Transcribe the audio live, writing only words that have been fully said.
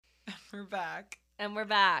We're back. And we're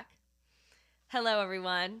back. Hello,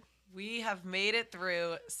 everyone. We have made it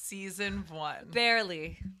through season 1.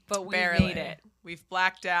 Barely, but we Barely. made it. We've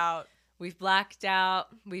blacked out. We've blacked out.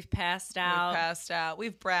 We've passed out. We've passed out.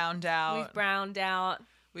 We've browned out. We've browned out.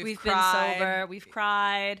 We've been sober. We've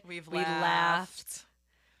cried. We've we laughed.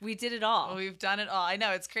 We did it all. We've done it all. I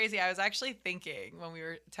know, it's crazy. I was actually thinking when we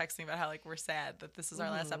were texting about how like we're sad that this is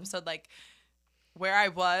our last episode, like where I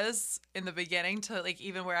was in the beginning to like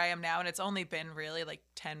even where I am now, and it's only been really like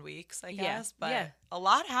 10 weeks, I guess. But a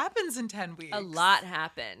lot happens in 10 weeks. A lot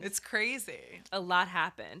happened. It's crazy. A lot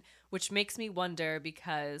happened, which makes me wonder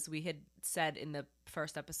because we had said in the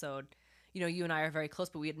first episode, you know, you and I are very close,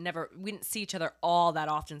 but we didn't see each other all that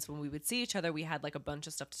often. So when we would see each other, we had like a bunch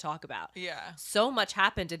of stuff to talk about. Yeah. So much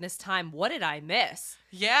happened in this time. What did I miss?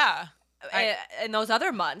 Yeah. In those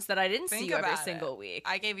other months that I didn't see you every about single week.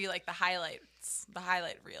 I gave you like the highlight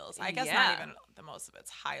reels. I guess not even the most of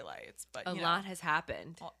it's highlights, but a lot has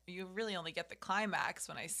happened. Well, you really only get the climax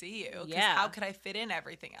when I see you. Yeah. How could I fit in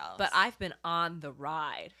everything else? But I've been on the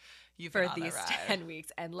ride for these the ride. 10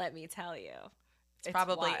 weeks, and let me tell you, it's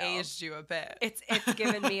probably wild. aged you a bit. It's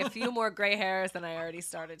given me a few more gray hairs than I already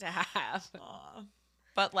started to have. Aww.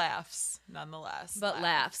 But laughs, nonetheless. But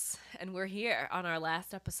laughs. And we're here on our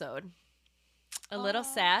last episode. A little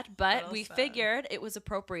sad, but we figured it was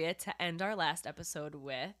appropriate to end our last episode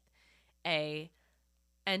with a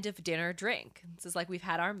end of dinner drink. This is like we've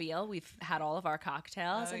had our meal, we've had all of our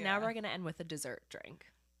cocktails, and now we're going to end with a dessert drink.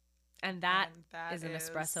 And that is an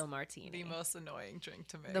espresso martini. The most annoying drink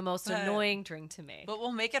to make. The most annoying drink to make. But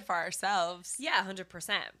we'll make it for ourselves. Yeah,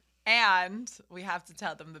 100%. And we have to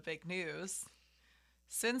tell them the big news.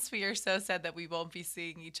 Since we are so sad that we won't be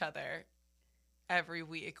seeing each other every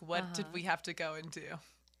week, what did we have to go and do?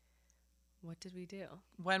 What did we do?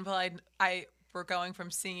 When will we're going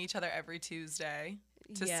from seeing each other every Tuesday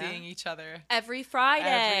to seeing each other every Friday.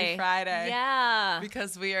 Every Friday. Yeah.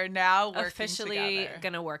 Because we are now working officially together.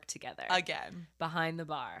 Gonna work together. Again. Behind the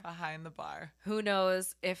bar. Behind the bar. Who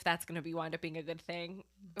knows if that's gonna wind up being a good thing.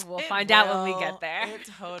 We'll find out when we get there. It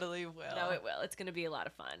totally will. No, it will. It's gonna be a lot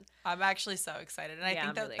of fun. I'm actually so excited. And I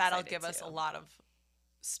think really that'll give us a lot of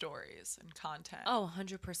stories and content. Oh,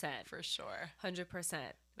 100%. For sure. 100%.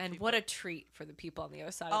 And what a treat for the people on the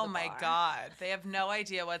other side of the bar. Oh my God. They have no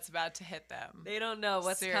idea what's about to hit them. They don't know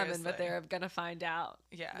what's coming, but they're going to find out.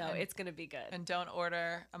 Yeah. No, it's going to be good. And don't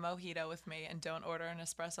order a mojito with me, and don't order an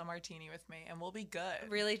espresso martini with me, and we'll be good.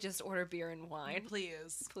 Really, just order beer and wine.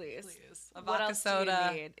 Please. A vodka soda.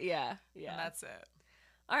 Do you need? Yeah. And that's it.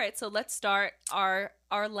 All right, so let's start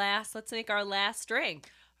let's make our last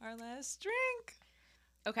drink. Our last drink.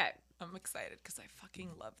 Okay. I'm excited because I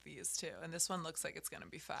fucking love these too. And this one looks like it's going to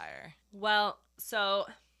be fire. Well, so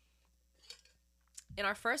in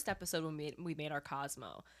our first episode when we made our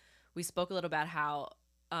Cosmo, we spoke a little about how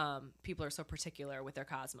people are so particular with their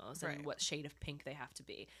Cosmos and what shade of pink they have to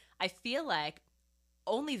be. I feel like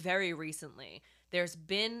only very recently there's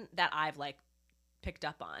been that I've like picked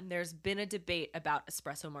up on. There's been a debate about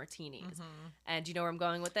espresso martinis. Mm-hmm. And do you know where I'm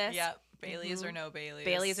going with this? Yep. Baileys or no Baileys.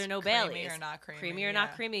 Baileys or no Baileys. Baileys. Creamy or not creamy. Creamy or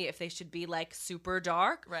not creamy. If they should be like super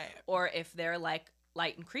dark. Right. Or if they're like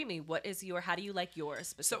light and creamy. How do you like yours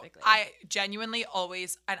specifically? So I genuinely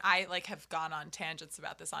always, and I like have gone on tangents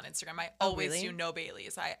about this on Instagram. I always do no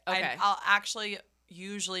Baileys. I'll actually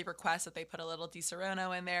usually request that they put a little Di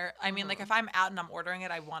Serono in there. I mean, like if I'm out and I'm ordering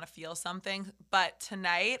it, I want to feel something. But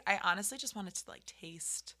tonight, I honestly just wanted to like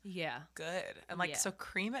taste good and like so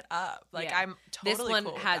cream it up. Like I'm totally this one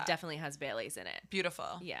cool with definitely has Baileys in it. Beautiful.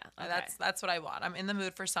 Yeah, okay. That's what I want. I'm in the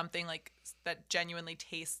mood for something like that genuinely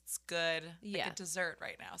tastes good, like a dessert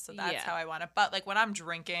right now. So that's how I want it. But like when I'm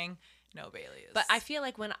drinking, no Baileys. But I feel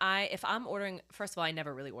like if I'm ordering, first of all, I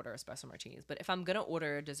never really order espresso martinis, but if I'm going to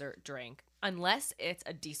order a dessert drink, unless it's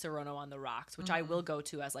a Di Serono on the rocks, which I will go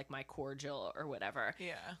to as like my cordial or whatever.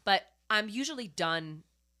 Yeah. But I'm usually done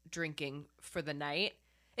drinking for the night.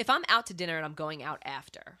 If I'm out to dinner and I'm going out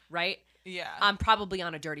after, right? Yeah. I'm probably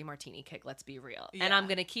on a dirty martini kick, let's be real. Yeah. And I'm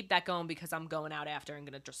going to keep that going because I'm going out after and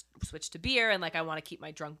going to just switch to beer and like I want to keep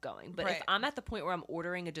my drunk going. But if I'm at the point where I'm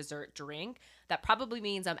ordering a dessert drink, that probably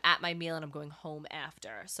means I'm at my meal and I'm going home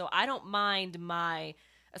after. So I don't mind my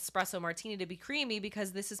espresso martini to be creamy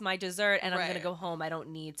because this is my dessert and I'm going to go home. I don't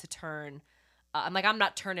need to turn I'm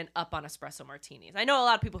not turning up on espresso martinis. I know a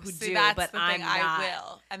lot of people who do, but I'm not. I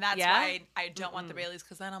will. And that's why I don't want the Baileys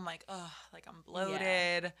because then I'm like, oh, like I'm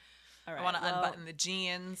bloated. Yeah. All right, I want to unbutton the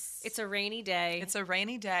jeans. It's a rainy day. It's a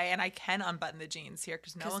rainy day, and I can unbutton the jeans here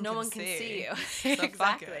because no one can see you. So exactly.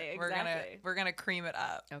 Fuck it. We're gonna cream it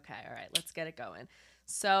up. Okay, all right, let's get it going.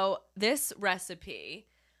 So this recipe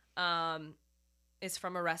is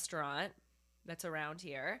from a restaurant that's around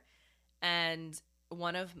here. And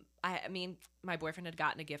my boyfriend had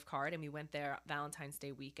gotten a gift card and we went there Valentine's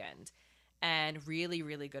Day weekend. And really,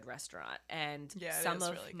 really good restaurant. And some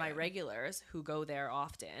of my regulars who go there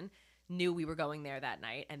often knew we were going there that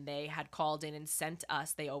night, and they had called in and sent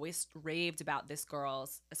us. They always raved about this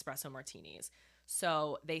girl's espresso martinis.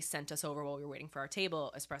 So they sent us over while we were waiting for our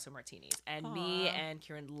table espresso martinis. And Aww. Me and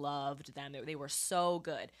Kieran loved them. They were so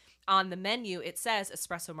good. On the menu, it says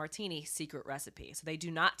espresso martini secret recipe. So they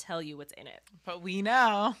do not tell you what's in it. But we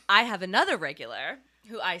know. I have another regular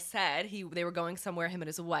who I said they were going somewhere, him and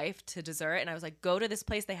his wife, to dessert. And I was like, go to this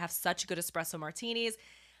place. They have such good espresso martinis.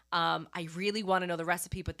 I really want to know the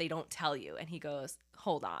recipe, but they don't tell you. And he goes,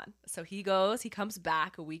 hold on. So he comes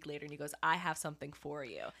back a week later and he goes, I have something for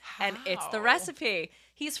you. How? And it's the recipe.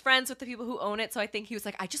 He's friends with the people who own it. So I think he was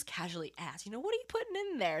like, I just casually asked, what are you putting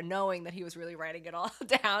in there? Knowing that he was really writing it all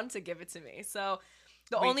down to give it to me. So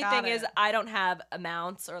the only thing is I don't have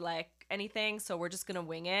amounts or like anything. So we're just going to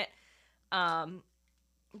wing it.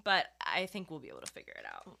 But I think we'll be able to figure it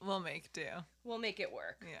out. We'll make do. We'll make it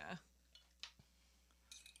work. Yeah.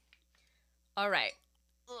 All right.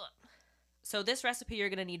 So this recipe, you're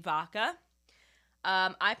going to need vodka.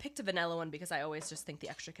 I picked a vanilla one because I always just think the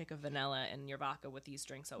extra kick of vanilla in your vodka with these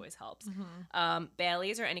drinks always helps. Mm-hmm.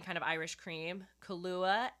 Baileys or any kind of Irish cream,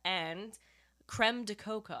 Kahlua, and creme de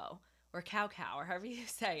coco or cow, or however you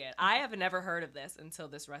say it. I have never heard of this until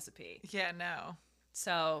this recipe. Yeah, no.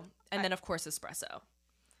 So, and then of course espresso.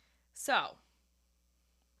 So.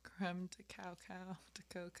 Creme de cow de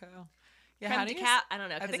coco. Yeah, how do you I don't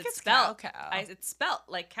know. I think it's spelled cow. It's spelled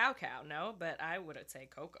like cow, no, but I would say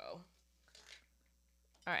cocoa.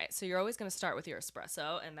 All right, so you're always going to start with your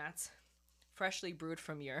espresso, and that's freshly brewed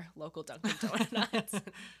from your local Dunkin' Donuts.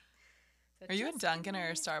 Are you a Dunkin' or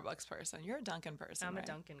a Starbucks person? You're a Dunkin' person, I'm right? a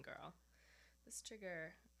Dunkin' girl. This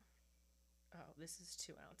trigger, this is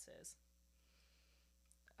 2 ounces.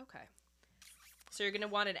 Okay. So you're going to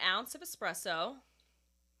want an ounce of espresso.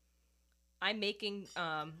 I'm making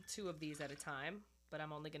 2 of these at a time, but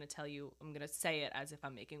I'm only going to tell you, I'm going to say it as if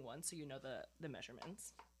I'm making one so you know the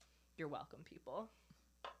measurements. You're welcome, people.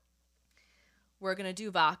 We're going to do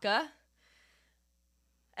vodka.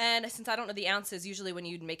 And since I don't know the ounces, usually when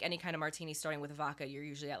you make any kind of martini starting with vodka, you're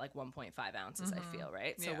usually at like 1.5 ounces, I feel,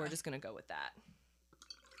 right? So we're just going to go with that.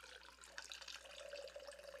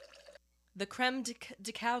 The creme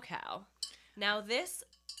de cow. Now this...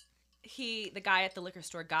 the guy at the liquor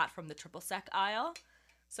store got from the triple sec aisle.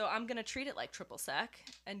 So I'm going to treat it like triple sec.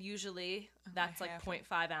 And usually that's like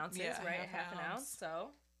 0.5 ounces, right? Half an ounce. So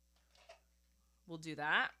we'll do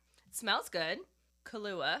that. It smells good.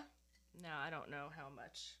 Kahlua. Now I don't know how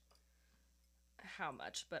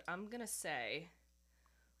much, but I'm going to say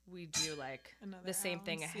we do like the same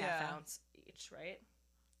thing, a half ounce each, right?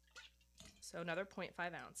 So another 0.5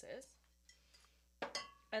 ounces.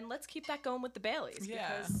 And let's keep that going with the Baileys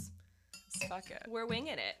because... Fuck it. We're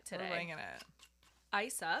winging it today. We're winging it.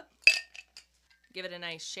 Ice up. Give it a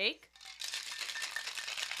nice shake.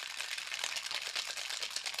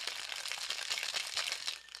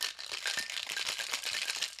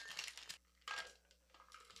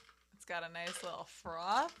 It's got a nice little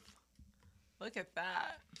froth. Look at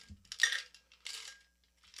that.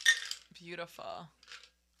 Beautiful.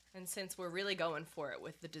 And since we're really going for it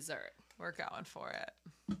with the dessert. We're going for it.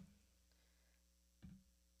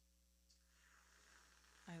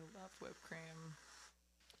 I love whipped cream.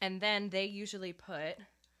 And then they usually put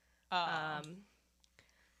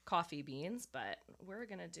coffee beans, but we're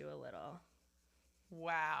going to do a little.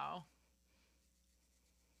 Wow.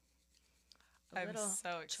 I'm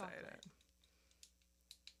so excited. Chocolate.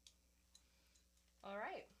 All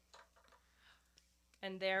right.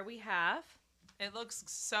 And there we have. It looks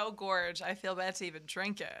so gorge. I feel bad to even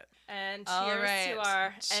drink it. And cheers to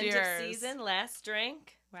our end of season last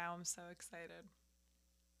drink. Wow, I'm so excited.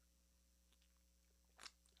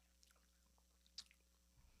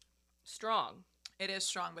 Strong. It is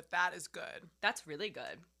strong, but that is good. That's really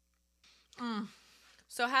good.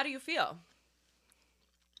 So how do you feel?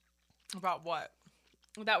 About what?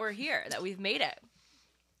 That we're here, that we've made it.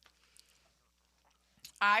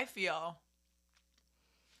 I feel...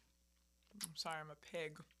 I'm sorry, I'm a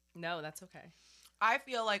pig. No, that's okay. I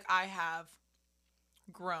feel like I have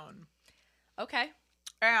grown. Okay.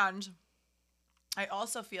 And I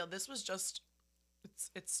also feel this was just...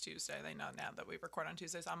 It's Tuesday. They know now that we record on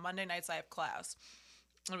Tuesdays. On Monday nights, I have class.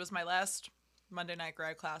 It was my last Monday night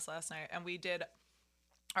grad class last night, and we did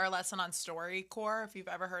our lesson on StoryCorps, if you've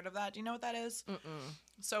ever heard of that. Do you know what that is? Mm-mm.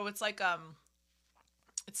 So it's like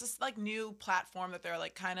it's this like new platform that they're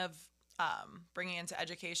like kind of bringing into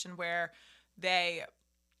education where they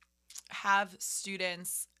have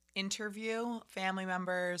students interview family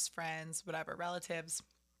members, friends, whatever, relatives,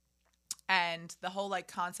 and the whole like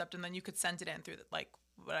concept, and then you could send it in through like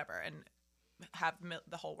whatever and have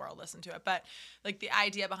the whole world listen to it. But like the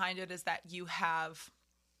idea behind it is that you have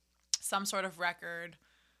some sort of record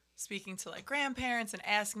speaking to like grandparents and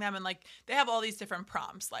asking them, and like they have all these different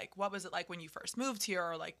prompts, like what was it like when you first moved here,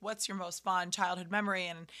 or like what's your most fond childhood memory,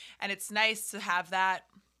 and it's nice to have that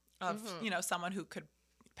of you know, someone who could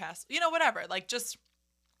pass, you know, whatever, like just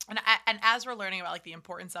and as we're learning about like the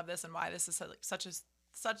importance of this and why this is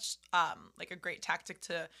such like a great tactic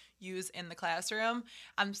to use in the classroom,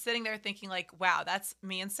 I'm sitting there thinking like, wow, that's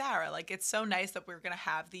me and Sarah. Like, it's so nice that we're gonna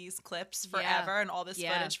have these clips forever and all this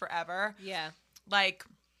footage forever. Yeah. Like,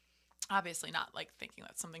 obviously not like thinking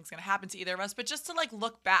that something's gonna happen to either of us, but just to like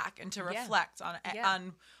look back and to reflect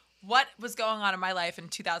on what was going on in my life in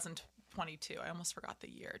 2022. I almost forgot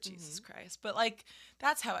the year, Jesus Christ. But like,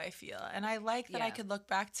 that's how I feel. And I like that I could look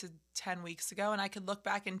back to 10 weeks ago, and I could look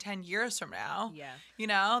back in 10 years from now. Yeah. You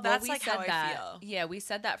know, that's like how I feel. Yeah, we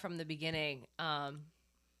said that from the beginning,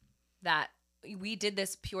 that we did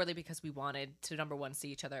this purely because we wanted to, number one, see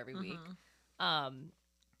each other every week.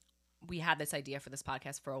 We had this idea for this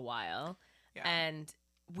podcast for a while, and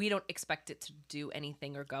we don't expect it to do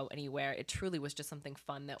anything or go anywhere. It truly was just something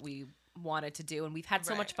fun that we wanted to do, and we've had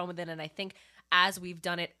so much fun with it. And I think as we've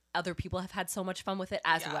done it, other people have had so much fun with it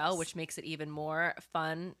as well, which makes it even more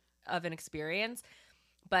fun of an experience.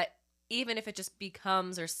 But even if it just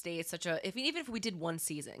becomes or stays such a, even if we did one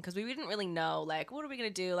season, because we didn't really know, like, what are we going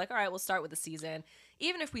to do? Like, all right, we'll start with a season.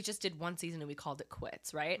 Even if we just did one season and we called it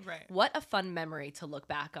quits, right? Right. What a fun memory to look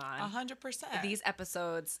back on. 100%. These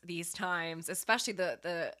episodes, these times, especially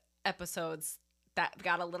the episodes that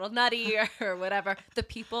got a little nutty or whatever. The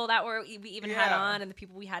people that we even had on, and the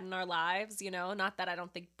people we had in our lives, you know, not that I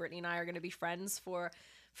don't think Brittany and I are going to be friends for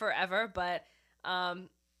forever, but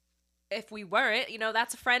if we weren't, you know,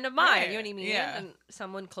 that's a friend of mine, you know what I mean? Yeah. And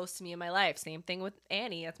someone close to me in my life. Same thing with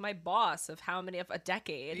Annie. That's my boss of a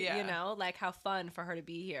decade, you know, like how fun for her to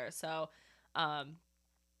be here. So,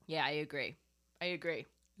 yeah, I agree.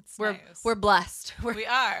 We're blessed. We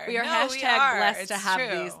are blessed to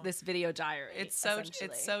have this video diary. It's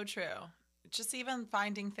so true. Just even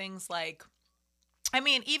finding things like, I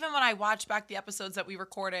mean, even when I watch back the episodes that we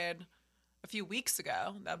recorded a few weeks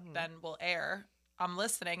ago that then will air, I'm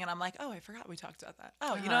listening and I'm like, oh, I forgot we talked about that.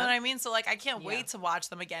 Oh, you know what I mean? So like, I can't wait to watch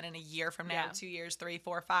them again in a year from now, 2 years, 3,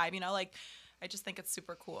 4, 5, you know, like, I just think it's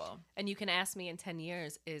super cool. And you can ask me in 10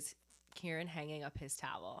 years, is Kieran hanging up his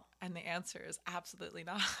towel? And the answer is absolutely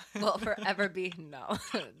not. Will forever be no.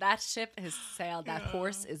 That ship has sailed. That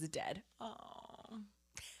horse is dead. Oh.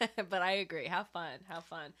 But I agree. Have fun.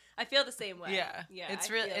 I feel the same way. Yeah.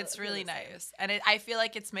 It's really nice. And I feel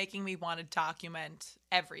like it's making me want to document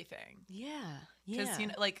everything. Yeah. Because, you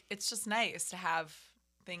know, like, it's just nice to have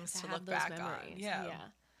things to look back on. Yeah.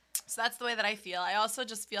 So that's the way that I feel. I also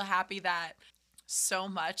just feel happy that so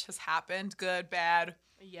much has happened. Good, bad.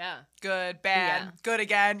 Yeah. Good, bad, good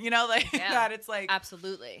again. You know, like that it's like.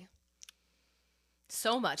 Absolutely.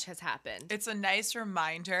 So much has happened. It's a nice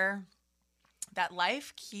reminder that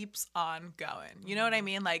life keeps on going. You know what I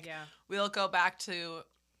mean? Like, we'll go back to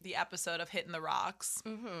the episode of Hitting the Rocks,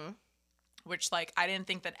 which, like, I didn't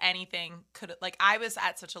think that anything could, like, I was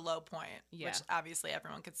at such a low point, which obviously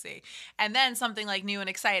everyone could see. And then something, like, new and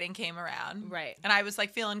exciting came around. Right. And I was,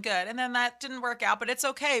 like, feeling good. And then that didn't work out, but it's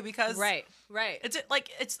okay because. Right. It's, like,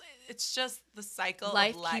 it's just the cycle of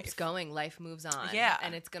life. Life keeps going. Life moves on. Yeah.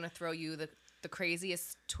 And it's going to throw you the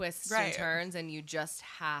craziest twists and turns, and you just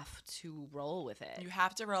have to roll with it. You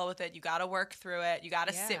have to roll with it. You got to work through it. You got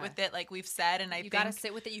to sit with it, like we've said. And you got to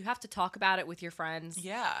sit with it. You have to talk about it with your friends.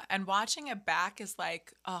 Yeah. And watching it back is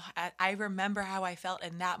like, oh, I remember how I felt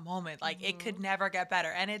in that moment. Like, it could never get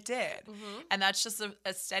better. And it did. And that's just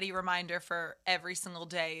a steady reminder for every single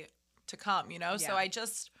day to come, you know? So I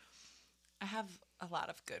have a lot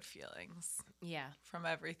of good feelings. Yeah. From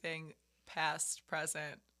everything past,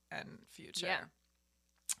 present, and future.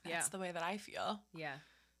 That's the way that I feel. Yeah.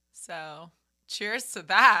 So, cheers to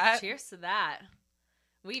that. Cheers to that.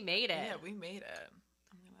 We made it. Yeah, we made it.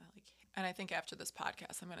 And I think after this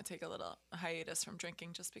podcast, I'm gonna take a little hiatus from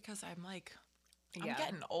drinking just because I'm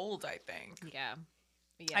getting old, I think. Yeah.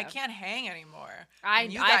 I can't hang anymore.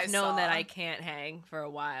 I've known that I can't hang for a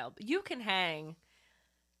while. But you can hang.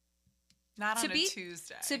 Not on a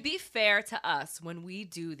Tuesday. To be fair to us, when we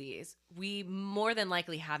do these, we more than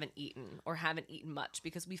likely haven't eaten much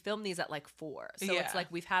because we film these at like 4. So it's like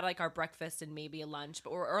we've had like our breakfast and maybe a lunch,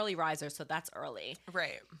 but we're early risers, so that's early.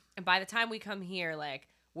 Right. And by the time we come here, like,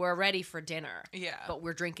 we're ready for dinner. Yeah. But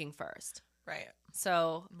we're drinking first. Right.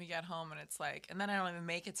 So we get home and it's like, and then I don't even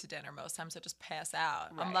make it to dinner most times. I just pass out.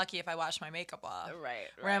 Right. I'm lucky if I wash my makeup off. Right.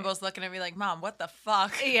 Rambo's looking at me like, Mom, what the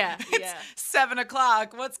fuck? Yeah. It's 7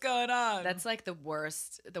 o'clock. What's going on? That's like the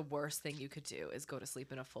worst thing you could do is go to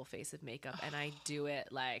sleep in a full face of makeup. And I do it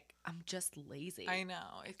like, I'm just lazy. I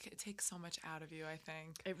know. It takes so much out of you, I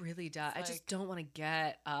think. It really does. I just don't want to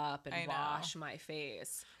get up and wash my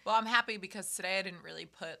face. Well, I'm happy because today I didn't really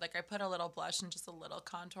put, like, I put a little blush and just a little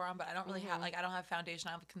contour on, but I don't really have, like, I don't have foundation.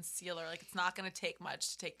 I have a concealer. Like, it's not going to take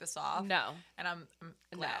much to take this off. No. And I'm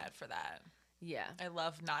glad for that. Yeah. I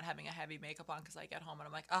love not having a heavy makeup on because I get home and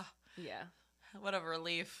I'm like, oh. Yeah. What a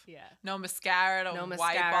relief. Yeah. No mascara to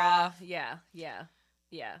wipe off. Yeah.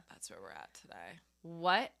 That's where we're at today.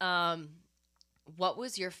 What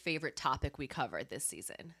was your favorite topic we covered this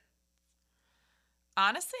season?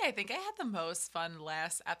 Honestly, I think I had the most fun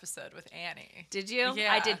last episode with Annie. Did you?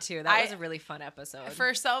 Yeah. I did too. That was a really fun episode.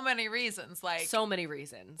 For so many reasons. Like, so many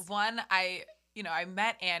reasons. One, I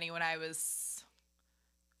met Annie when I was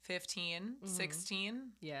 15, 16.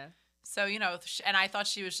 Yeah. So, and I thought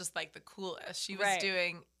she was just like the coolest. She was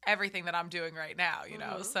doing everything that I'm doing right now,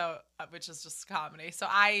 so, which is just comedy. So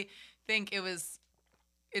I think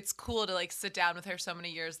it's cool to like sit down with her so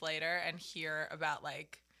many years later and hear about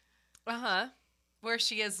like, where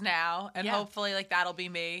she is now, and hopefully like that'll be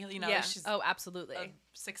me. She's absolutely a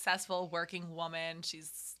successful working woman.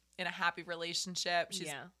 She's in a happy relationship.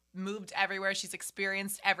 She's moved everywhere. She's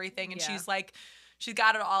experienced everything, and she's like, she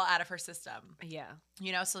got it all out of her system. Yeah.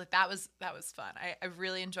 So like that was fun. I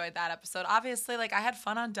really enjoyed that episode. Obviously, like I had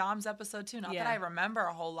fun on Dom's episode too. Not that I remember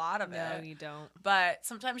a whole lot of it. No, you don't. But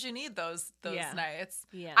sometimes you need those nights.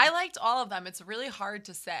 Yeah. I liked all of them. It's really hard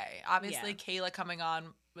to say. Obviously, Kayla coming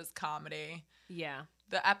on was comedy. Yeah.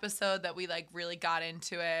 The episode that we like really got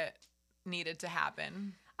into it needed to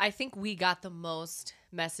happen. I think we got the most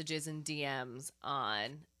messages and DMs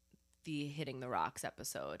on the Hitting the Rocks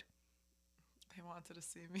episode. They wanted to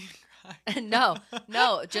see me cry.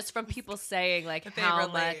 No, just from people saying like how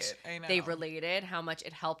much they related, how much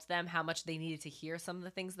it helped them, how much they needed to hear some of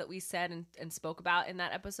the things that we said and spoke about in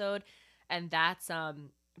that episode. And that's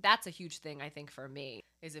a huge thing I think for me,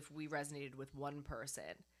 is if we resonated with one person,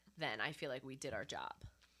 then I feel like we did our job.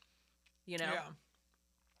 Yeah.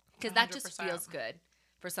 Because that just feels good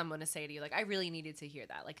for someone to say to you, like, I really needed to hear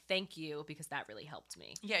that. Like, thank you, because that really helped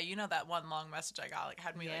me. Yeah, that one long message I got, like,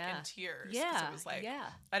 had me, like, in tears. Yeah, it was like,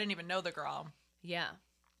 I didn't even know the girl. Yeah.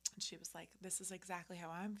 And she was like, this is exactly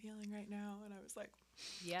how I'm feeling right now. And I was like,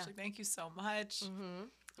 yeah. Like, thank you so much.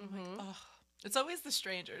 Mm-hmm. I'm like, oh. It's always the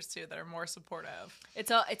strangers, too, that are more supportive.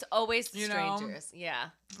 It's always the strangers. Yeah.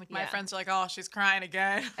 Like, my friends are like, oh, she's crying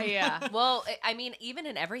again. Yeah. Well, I mean, even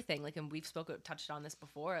in everything, like, and we've touched on this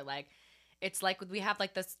before, like, it's like we have,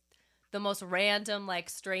 like, the most random,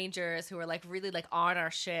 like, strangers who are, like, really, like, on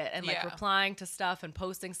our shit and, like, replying to stuff and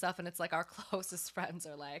posting stuff. And it's like our closest friends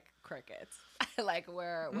are, like, crickets. Like,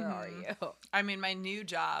 where are you? I mean, my new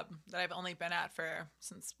job that I've only been at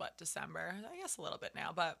since, December? I guess a little bit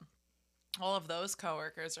now, but all of those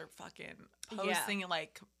coworkers are fucking posting and,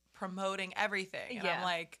 like, promoting everything. And I'm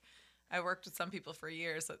like, I worked with some people for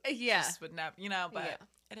years that just would never, but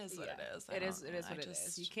it is what it is. It is what it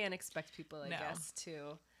is. You can't expect people, I guess,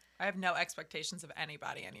 to... I have no expectations of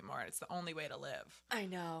anybody anymore. It's the only way to live. I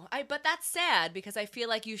know. But that's sad, because I feel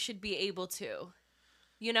like you should be able to.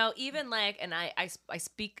 Even like, and I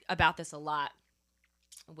speak about this a lot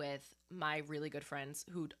with my really good friends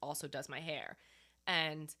who also does my hair.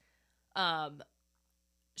 And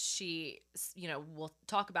she, will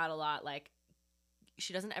talk about a lot, like,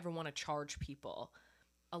 she doesn't ever want to charge people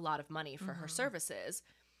a lot of money for her services.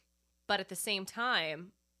 But at the same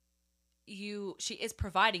time, she is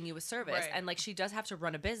providing you a service, and like, she does have to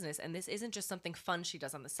run a business, and this isn't just something fun she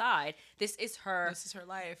does on the side. This is her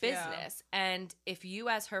life business. And if you,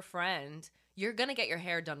 as her friend, you're gonna get your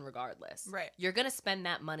hair done regardless, right? You're gonna spend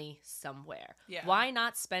that money somewhere. Why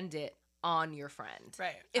not spend it on your friend,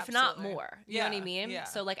 right? If not more, you know what I mean? Yeah.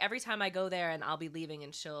 So like, every time I go there and I'll be leaving,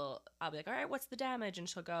 and I'll be like, all right, what's the damage? And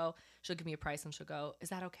she'll give me a price, and she'll go, is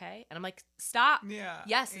that okay? And I'm like, stop.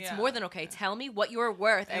 Yes, it's more than okay. Tell me what you're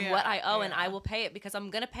worth and what I owe, and I will pay it, because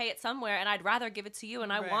I'm gonna pay it somewhere, and I'd rather give it to you,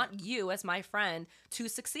 and I want you as my friend to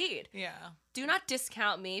succeed. Do not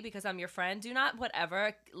discount me because I'm your friend. Do not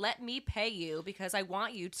whatever. Let me pay you because I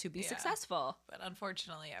want you to be successful. But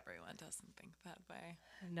unfortunately, everyone doesn't think that way.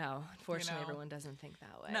 No, unfortunately, everyone doesn't think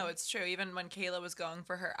that way. No, it's true. Even when Kayla was going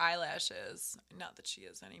for her eyelashes, not that she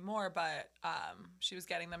is anymore, but she was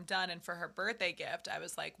getting them done. And for her birthday gift, I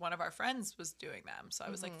was like, one of our friends was doing them. So I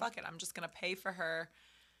was like, fuck it. I'm just going to pay for her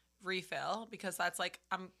refill, because that's like,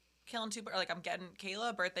 I'm killing two, or like I'm getting Kayla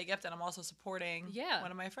a birthday gift and I'm also supporting one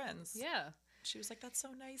of my friends. Yeah. She was like, that's so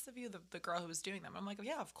nice of you, the girl who was doing them. I'm like,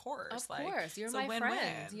 yeah, of course. Of course. You're my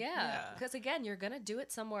friend. Yeah. Because, again, you're going to do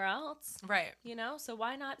it somewhere else. Right. You know? So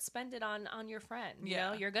why not spend it on your friend? You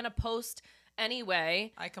know? You're going to post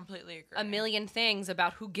anyway. I completely agree. A million things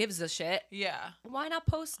about who gives a shit. Yeah. Why not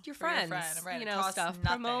post your friends? Your friend, right. You know, stuff.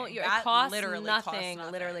 Nothing. Promote your, it costs literally nothing.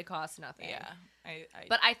 Costs Literally costs nothing. Yeah.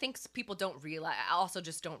 But I think people don't realize, also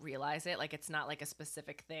just don't realize it. Like, it's not like a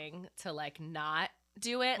specific thing to like not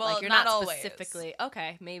do it. Well, like, you're not specifically always.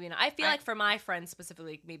 Okay, maybe not. I feel like for my friends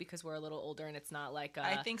specifically, maybe because we're a little older and it's not like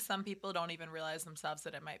I think some people don't even realize themselves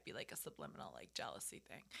that it might be like a subliminal like jealousy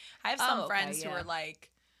thing. I have some friends who are like,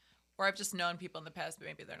 or I've just known people in the past, but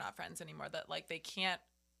maybe they're not friends anymore, that like they can't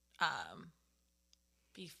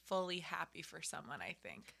be fully happy for someone, I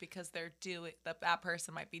think, because they're doing that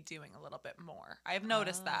person might be doing a little bit more. I've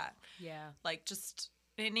noticed that. Yeah. Like just,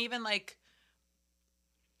 and even like,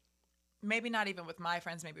 maybe not even with my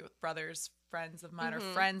friends, maybe with brothers, friends of mine, or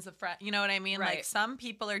friends of friends. You know what I mean? Right. Like some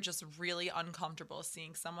people are just really uncomfortable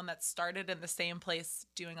seeing someone that started in the same place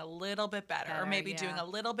doing a little bit better or maybe doing a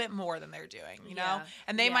little bit more than they're doing, you know?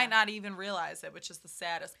 And they might not even realize it, which is the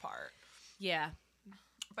saddest part. Yeah.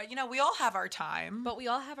 But, you know, we all have our time.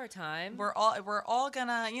 We're all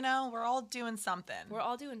gonna, you know, we're all doing something.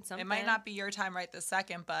 It might not be your time right this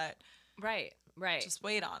second, but Right. Just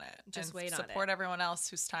wait on it. Just wait on it. Support everyone else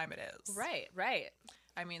whose time it is. Right.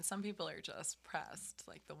 I mean, some people are just pressed,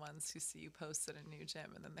 like the ones who see you post at a new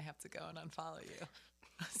gym and then they have to go and unfollow you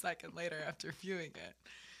a second later after viewing it.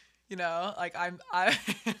 You know, like I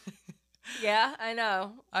Yeah, I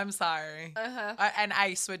know. I'm sorry. And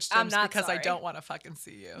I switched gyms because I don't want to fucking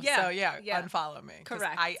see you. Yeah. So unfollow me.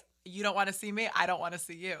 Correct. You don't want to see me. I don't want to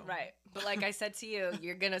see you. Right. But like I said to you,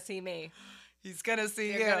 you're gonna see me. He's gonna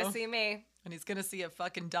see you. You're gonna see me. And he's gonna see a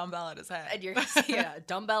fucking dumbbell at his head. And you're gonna see a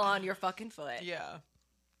dumbbell on your fucking foot. Yeah.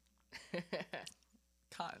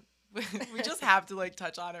 We just have to like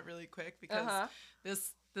touch on it really quick because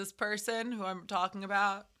this person who I'm talking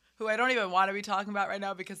about, who I don't even want to be talking about right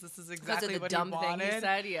now because this is exactly what he wanted. Thing he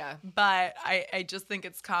said, yeah. But I just think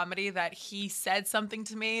it's comedy that he said something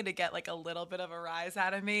to me to get like a little bit of a rise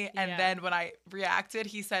out of me. And then when I reacted,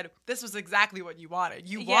 he said, this was exactly what you wanted.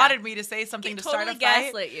 You wanted me to say something to start a fight.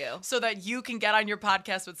 Gaslit you. So that you can get on your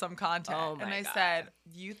podcast with some content. Oh my and I God. said,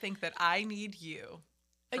 you think that I need you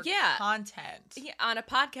for content. Yeah, on a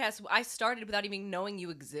podcast, I started without even knowing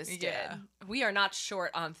you existed. Yeah. We are not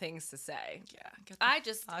short on things to say. Yeah, get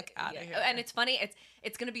the fuck out of here. And it's funny,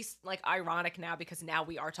 it's going to be like ironic now because now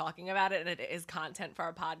we are talking about it and it is content for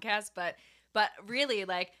our podcast, but really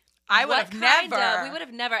like we would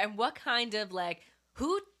have never. And what kind of like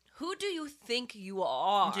who do you think you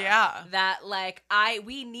are? Yeah. That like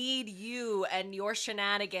we need you and your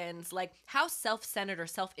shenanigans. Like how self-centered or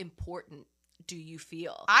self-important do you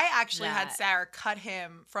feel? I actually had Sarah cut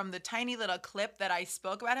him from the tiny little clip that I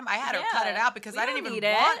spoke about him. I had her cut it out because I didn't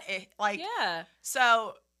even want it. Like,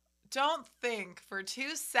 so don't think for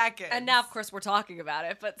 2 seconds. And now, of course, we're talking about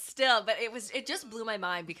it, but still, it just blew my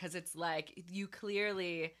mind because it's like you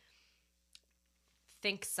clearly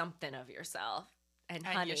think something of yourself. And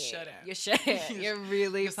honey, you shouldn't. You shouldn't. You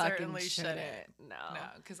really fucking shouldn't. No,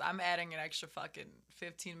 because I'm adding an extra fucking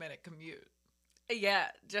 15-minute commute. Yeah,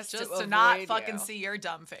 just to not fucking see your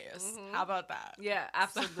dumb face. How about that? Yeah,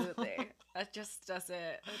 absolutely. That just doesn't.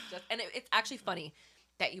 And it's actually funny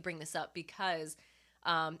that you bring this up because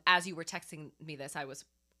as you were texting me this, I was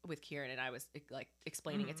with Kieran and I was like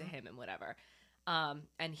explaining it to him and whatever.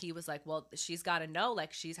 And he was like, well, she's got to know,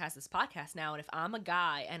 like, she has this podcast now. And if I'm a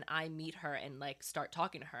guy and I meet her and like start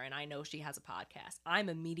talking to her and I know she has a podcast, I'm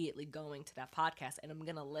immediately going to that podcast and I'm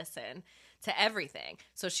going to listen to everything.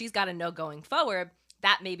 So she's got to know going forward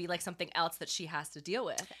that may be like something else that she has to deal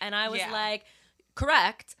with. And I was like,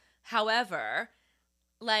 correct. However,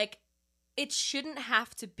 like, it shouldn't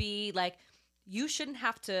have to be like, you shouldn't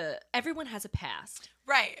have to, everyone has a past.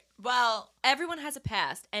 Right. Well, everyone has a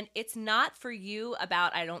past, and it's not for you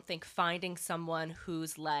about, I don't think, finding someone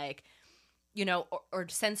who's like, you know, or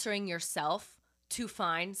censoring yourself to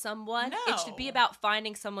find someone. No. It should be about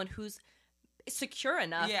finding someone who's secure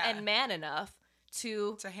enough and man enough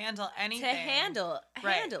to handle anything. To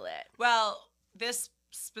handle it. Well, this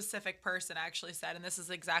specific person actually said, and this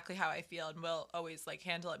is exactly how I feel and will always like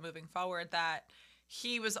handle it moving forward, that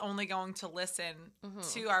he was only going to listen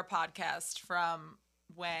to our podcast from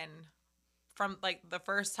like the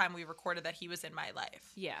first time we recorded that he was in my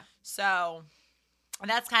life. Yeah. So, and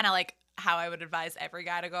that's kind of like how I would advise every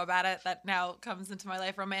guy to go about it that now comes into my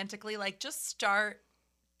life romantically. Like, just start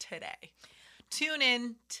today. tune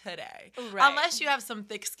in today. Right. Unless you have some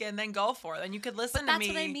thick skin, then go for it. Then you could listen to me.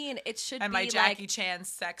 That's what I mean. It should and be my Jackie Chan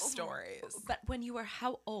sex stories. But when you were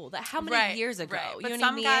how old? How many years ago? Right. You but know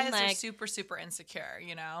some what I mean? guys are super, super insecure,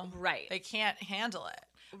 you know? Right. They can't handle it.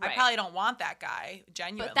 Right. I probably don't want that guy,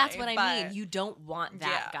 genuinely. But that's what I mean. You don't want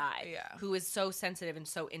that guy who is so sensitive and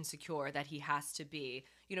so insecure that he has to be,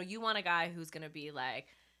 you know, you want a guy who's going to be like,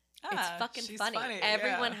 it's fucking funny.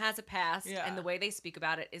 Everyone has a past, and the way they speak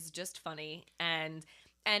about it is just funny. And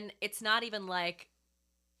it's not even like,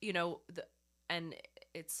 you know,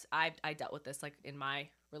 I dealt with this like in my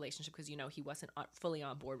relationship because, you know, he wasn't fully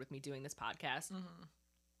on board with me doing this podcast. Mm-hmm.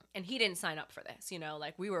 And he didn't sign up for this, you know,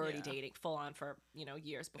 like we were already dating full on for, you know,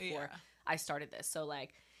 years before I started this. So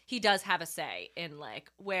like he does have a say in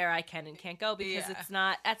like where I can and can't go because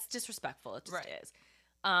that's disrespectful. It just is.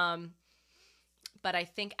 But I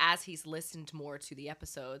think as he's listened more to the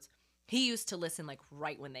episodes, he used to listen like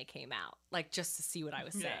right when they came out, like just to see what I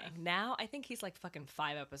was saying. Now I think he's like fucking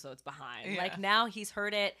 5 episodes behind. Like now he's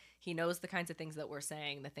heard it. He knows the kinds of things that we're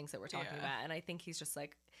saying, the things that we're talking about. And I think he's just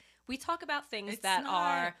like, we talk about things that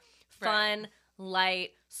are fun,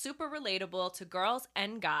 light, super relatable to girls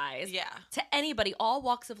and guys. Yeah. To anybody, all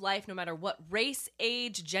walks of life, no matter what race,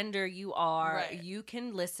 age, gender you are, you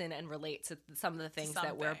can listen and relate to some of the things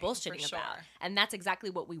that we're bullshitting about. And that's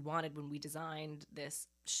exactly what we wanted when we designed this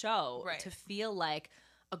show, to feel like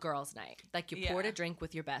a girl's night. Like you poured a drink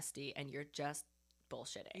with your bestie and you're just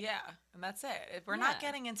bullshitting. Yeah, and that's it. We're not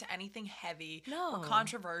getting into anything heavy or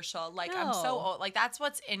controversial. Like I'm so old. Like that's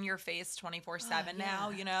what's in your face 24/7 now,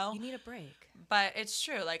 you know? You need a break. But it's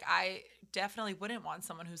true. Like I definitely wouldn't want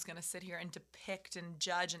someone who's going to sit here and depict and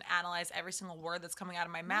judge and analyze every single word that's coming out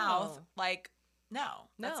of my mouth. Like no.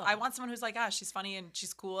 I want someone who's like, she's funny and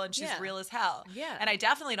she's cool and she's real as hell. Yeah. And I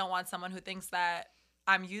definitely don't want someone who thinks that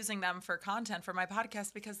I'm using them for content for my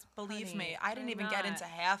podcast because believe me, I didn't even get into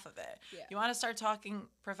half of it. Yeah. You want to start talking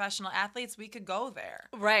professional athletes? We could go there.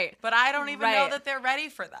 Right. But I don't even know that they're ready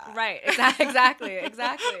for that. Right. Exactly.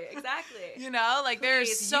 You know, like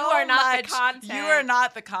there's so you are not much. The content you are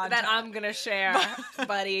not the content that I'm going to share,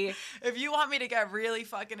 buddy. If you want me to get really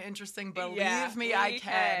fucking interesting, believe me, I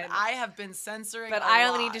can. I have been censoring But I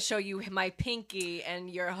only need to show you my pinky and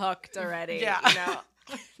you're hooked already. Yeah. You know?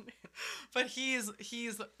 But he's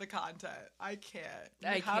the content. I can't.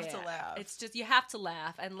 You have to laugh. It's just you have to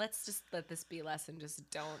laugh, and let's just let this be a lesson. Just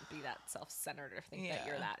don't be that self-centered or think that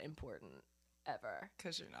you're that important ever.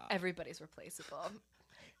 Because you're not. Everybody's replaceable,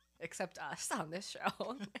 except us on this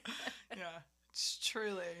show. Yeah, it's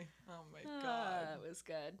truly. Oh my god, that was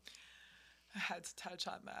good. I had to touch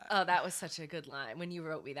on that. Oh, that was such a good line. When you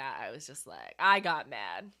wrote me that, I was just like, I got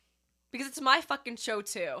mad because it's my fucking show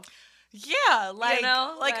too. Yeah, like, you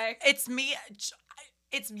know, like it's me,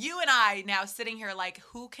 it's you and I now sitting here like,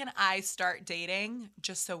 who can I start dating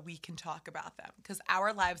just so we can talk about them? Because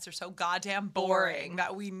our lives are so goddamn boring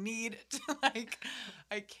that we need to, like,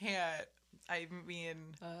 I can't. I mean,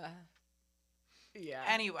 yeah.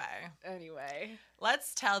 Anyway,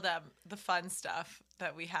 let's tell them the fun stuff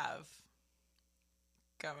that we have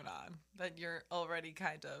going on that you're already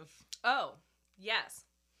kind of. Oh, yes.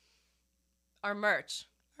 Our merch.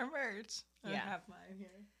 I have mine here.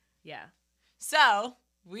 Yeah. So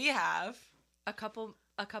we have a couple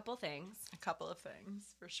things. A couple of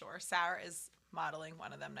things for sure. Sara is modeling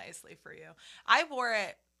one of them nicely for you. I wore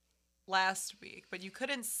it last week, but you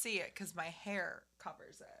couldn't see it because my hair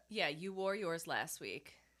covers it. Yeah, you wore yours last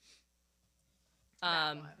week.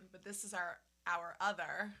 That one. But this is our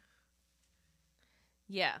other.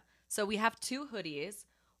 Yeah. So we have 2 hoodies.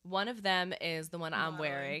 One of them is the one I'm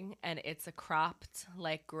wearing, and it's a cropped,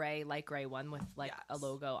 like light gray one with like a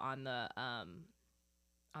logo on the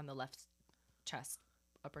left chest,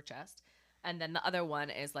 upper chest. And then the other one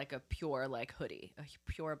is like a pure like hoodie, a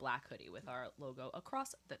pure black hoodie with our logo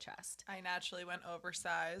across the chest. I naturally went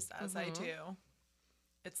oversized, as I do.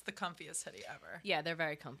 It's the comfiest hoodie ever. Yeah, they're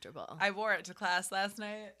very comfortable. I wore it to class last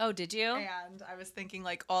night. Oh, did you? And I was thinking,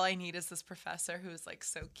 like, all I need is this professor who's, like,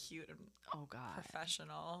 so cute and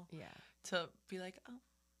professional. Yeah. To be like, oh,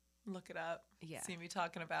 look it up. Yeah. See me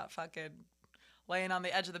talking about fucking laying on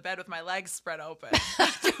the edge of the bed with my legs spread open.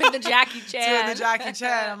 Doing the Jackie Chan.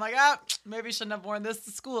 I'm like, maybe shouldn't have worn this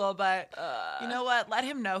to school, but you know what? Let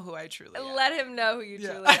him know who I truly am. Let him know who you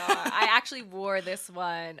truly are. I actually wore this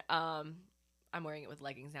one. I'm wearing it with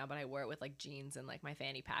leggings now, but I wore it with like jeans and like my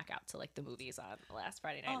fanny pack out to like the movies on last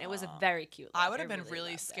Friday night. And it was a very cute look. I would have been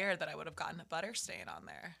really scared that I would have gotten a butter stain on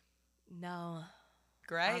there. No.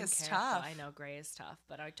 Gray is tough. I know gray is tough,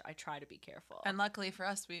 but I try to be careful. And luckily for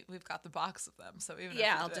us, we've got the box of them. So even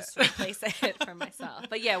I'll just replace it for myself.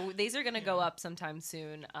 But yeah, these are going to go up sometime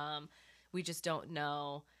soon. We just don't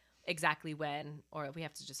know exactly when, or we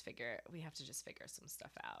have to just figure some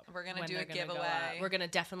stuff out. We're gonna do a giveaway. We're gonna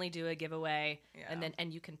definitely do a giveaway, yeah.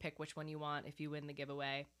 and you can pick which one you want if you win the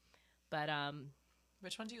giveaway. But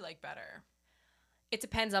which one do you like better? It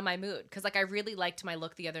depends on my mood, because like I really liked my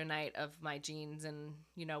look the other night of my jeans and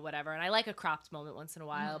whatever, and I like a cropped moment once in a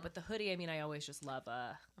while. But the hoodie, I mean, I always just love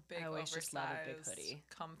a big hoodie,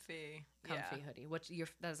 comfy hoodie.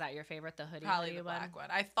 Is that your favorite? The hoodie, probably the black one.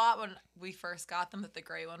 I thought when we first got them that the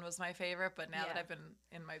gray one was my favorite, but now that I've been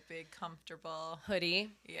in my big comfortable hoodie,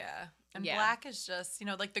 and black is just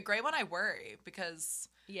like the gray one I worry because.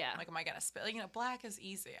 Yeah. Like, am I going to spill? Black is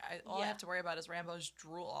easy. All I have to worry about is Rambo's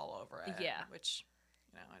drool all over it. Yeah. Which,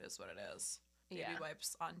 it is what it is. Baby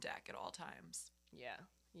wipes on deck at all times. Yeah.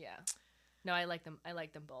 Yeah. No, I like them. I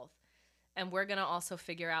like them both. And we're going to also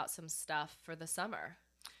figure out some stuff for the summer.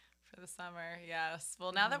 For the summer, yes.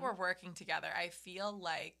 Well, now that we're working together, I feel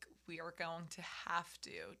like we are going to have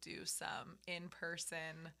to do some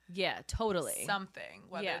in-person. Yeah, totally. Something.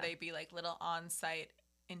 Whether they be like little on-site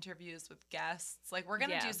interviews with guests. Like, we're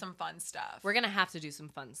going to do some fun stuff. We're going to have to do some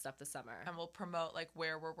fun stuff this summer. And we'll promote, like,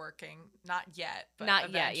 where we're working. Not yet, but not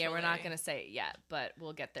eventually. Yet. Yeah, we're not going to say it yet, but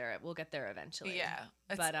we'll get there. We'll get there eventually. Yeah.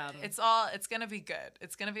 But it's going to be good.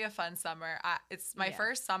 It's going to be a fun summer. It's my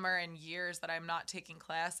first summer in years that I'm not taking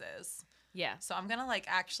classes. Yeah. So I'm going to, like,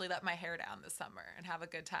 actually let my hair down this summer and have a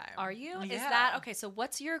good time. Are you? Yeah. Is that okay, so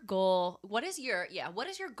what's your goal? What is your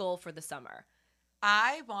goal for the summer?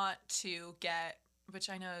 I want to get, which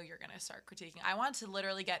I know you're going to start critiquing. I want to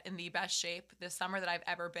literally get in the best shape this summer that I've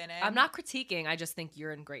ever been in. I'm not critiquing. I just think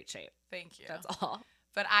you're in great shape. Thank you. That's all.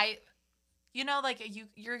 But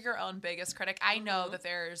you're your own biggest critic. I know that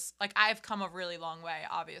there's, like, I've come a really long way,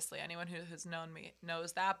 obviously. Anyone who has known me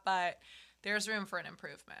knows that. But there's room for an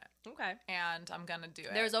improvement. Okay. And I'm going to do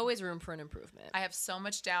it. There's always room for an improvement. I have so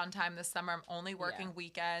much downtime this summer. I'm only working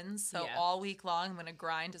weekends. So all week long, I'm going to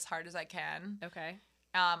grind as hard as I can. Okay.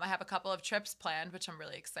 I have a couple of trips planned, which I'm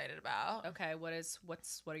really excited about. Okay, what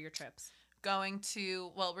are your trips?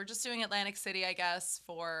 We're just doing Atlantic City, I guess,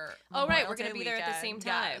 for Memorial Memorial we're going to be there at the same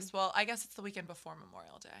time. Yes. Well, I guess it's the weekend before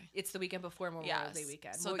Memorial Day. It's the weekend before Memorial Day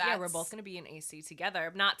weekend. So we're both going to be in AC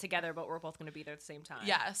together. Not together, but we're both going to be there at the same time.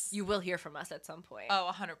 Yes. You will hear from us at some point.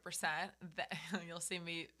 Oh, 100%. You'll see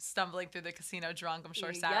me stumbling through the casino drunk. I'm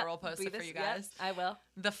sure Sarah will post it for you guys. Yep, I will.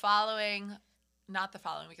 Not the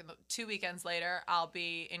following weekend, but 2 weekends later, I'll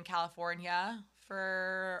be in California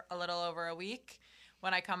for a little over a week.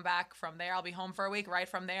 When I come back from there, I'll be home for a week. Right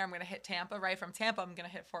from there, I'm going to hit Tampa. Right from Tampa, I'm going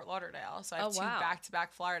to hit Fort Lauderdale. So I have 2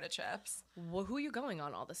 back-to-back Florida trips. Well, who are you going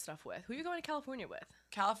on all this stuff with? Who are you going to California with?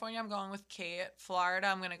 California, I'm going with Kate. Florida,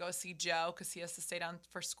 I'm going to go see Joe because he has to stay down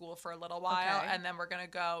for school for a little while. Okay. And then we're going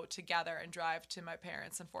to go together and drive to my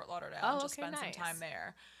parents in Fort Lauderdale and just spend some time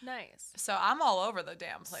there. Nice. So I'm all over the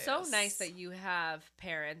damn place. So nice that you have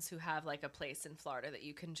parents who have like a place in Florida that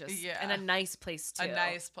you can just and a nice place too. A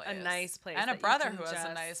nice place. And a brother who has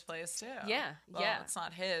a nice place too. Yeah. Well, it's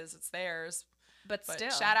not his, it's theirs. But still.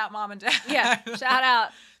 Shout out mom and dad. Yeah. Shout out.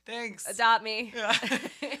 Thanks. Adopt me. Yeah.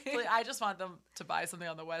 I just want them to buy something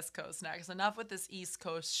on the West Coast next. Enough with this East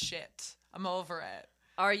Coast shit. I'm over it.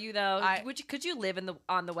 Are you though? Could you live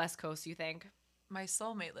on the West Coast, you think? My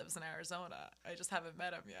soulmate lives in Arizona. I just haven't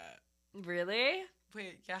met him yet. Really?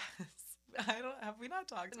 Wait, yes. Have we not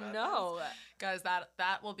talked about No. this? Guys,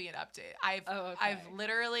 that will be an update. I've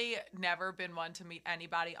literally never been one to meet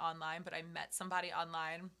anybody online, but I met somebody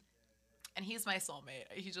online. And he's my soulmate.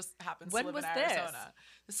 He just happens to live in Arizona.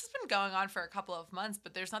 This has been going on for a couple of months,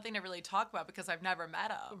 but there's nothing to really talk about because I've never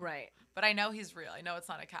met him. Right. But I know he's real. I know it's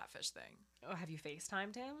not a catfish thing. Oh, have you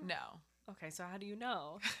FaceTimed him? No. Okay, so how do you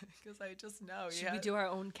know? Because I just know. Should we do our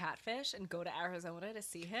own catfish and go to Arizona to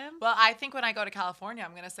see him? Well, I think when I go to California,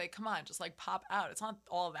 I'm going to say, come on, just like pop out. It's not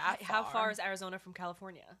all that far. How far is Arizona from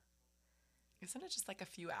California? Isn't it just like a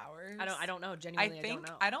few hours? I don't know. Genuinely, I don't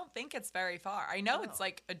know. I don't think it's very far. I know it's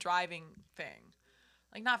like a driving thing.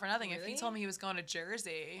 Like, not for nothing. Really? If he told me he was going to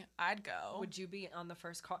Jersey, I'd go. Would you be in the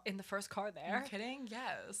first car there? Are you kidding?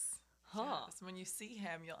 Yes. Huh. Yes. When you see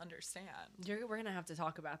him, you'll understand. We're going to have to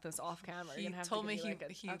talk about this off camera. He told me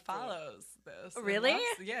he follows this. Really?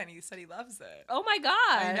 And he said he loves it. Oh my gosh.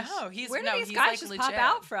 I know. Where do these guys just pop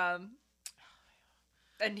out from?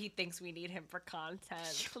 And he thinks we need him for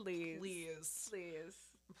content. Please.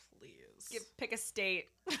 Pick a state.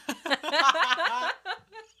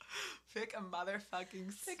 Pick a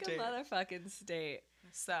motherfucking state.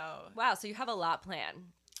 So. Wow, so you have a lot planned.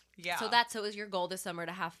 Yeah. So is your goal this summer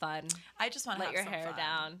to have fun? I just want to let your hair fun.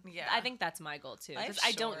 down. Yeah. I think that's my goal too. Because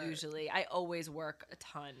I don't usually. I always work a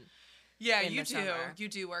ton. Yeah, you do. You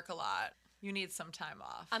do work a lot. You need some time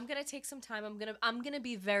off. I'm going to take some time. I'm going to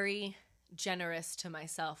be very generous to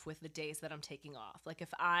myself with the days that I'm taking off. Like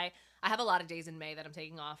if I have a lot of days in May that I'm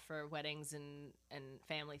taking off for weddings and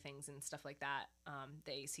family things and stuff like that,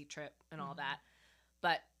 the AC trip and all that.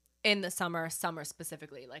 But in the summer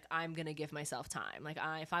specifically, like I'm gonna give myself time. Like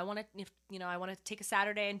if I want to, I want to take a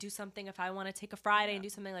Saturday and do something. If I want to take a Friday and do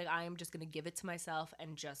something, like I am just gonna give it to myself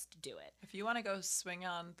and just do it. If you want to go swing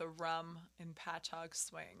on the rum and Patchogue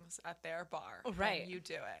swings at their bar, right, then you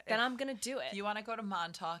do it. Then I'm gonna do it. If you want to go to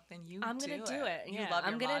Montauk, then I'm gonna do it. Yeah. You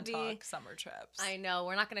love your Montauk summer trips. I know.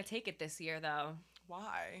 We're not gonna take it this year though.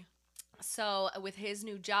 Why? So with his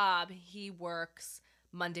new job, he works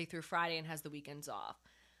Monday through Friday and has the weekends off.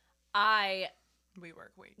 We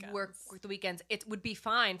work weekends. Work the weekends. It would be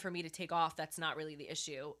fine for me to take off. That's not really the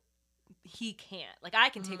issue. He can't. Like I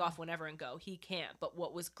can take off whenever and go. He can't. But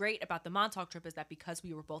what was great about the Montauk trip is that because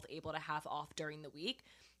we were both able to have off during the week,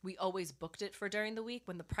 we always booked it for during the week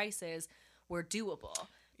when the prices were doable.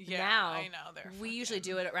 Yeah, now, I know. We usually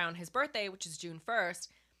do it around his birthday, which is June 1st.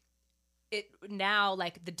 It now,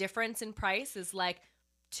 like, the difference in price is like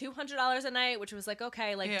 $200 a night, which was like,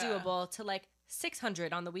 okay, like doable, to like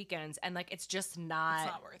 $600 on the weekends, and like it's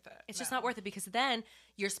not worth it. It's just not worth it because then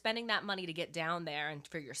you're spending that money to get down there and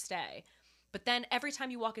for your stay. But then every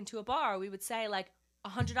time you walk into a bar, we would say like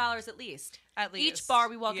 $100 at least. At least each bar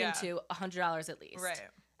we walk into, $100 at least. Right.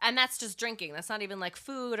 And that's just drinking. That's not even like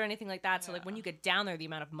food or anything like that. So like when you get down there, the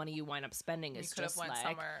amount of money you wind up spending is just like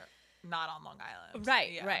somewhere not on Long Island.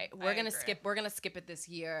 Right, right. We're gonna skip it this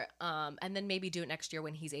year, and then maybe do it next year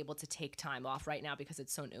when he's able to take time off. Right now, because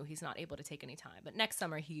it's so new, he's not able to take any time. But next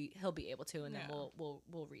summer he'll be able to, and then we'll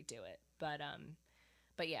redo it.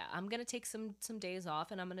 But yeah, I'm gonna take some days off,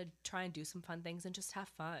 and I'm gonna try and do some fun things and just have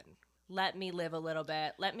fun. Let me live a little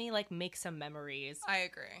bit. Let me like make some memories. I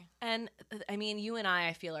agree. And I mean, you and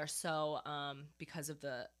I feel are so because of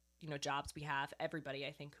the jobs we have. Everybody,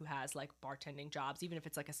 I think, who has like bartending jobs, even if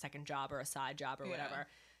it's like a second job or a side job or whatever,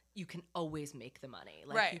 you can always make the money.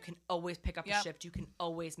 Like you can always pick up a shift. You can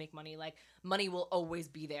always make money. Like money will always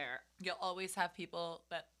be there. You'll always have people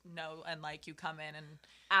that know and like you come in and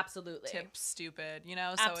absolutely tip stupid,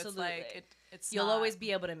 So it's like you'll always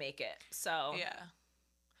be able to make it. So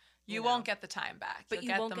you won't get the time back, but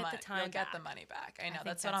you won't get the time. You'll get the money back. I know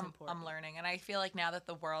that's what I'm learning, and I feel like now that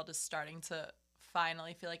the world is starting to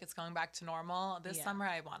finally feel like it's going back to normal this summer,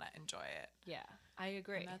 I want to enjoy it. Yeah, I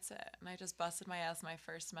agree. And that's it. And I just busted my ass my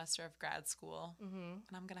first semester of grad school, and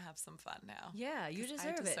I'm gonna have some fun now. Yeah, you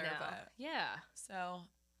deserve it now. Yeah. So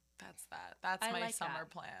that's that. That's my summer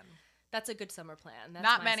plan. That's a good summer plan. That's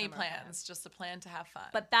not many plans, just a plan to have fun.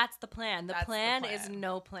 But that's the plan. The plan is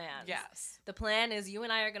no plans. Yes. The plan is you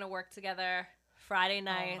and I are going to work together Friday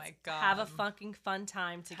nights. Oh my God. Have a fucking fun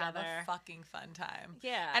time together. Have a fucking fun time.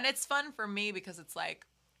 Yeah. And it's fun for me because it's like,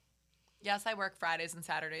 yes, I work Fridays and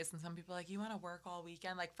Saturdays, and some people are like, you want to work all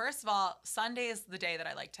weekend? Like, first of all, Sunday is the day that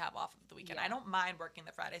I like to have off of the weekend. Yeah. I don't mind working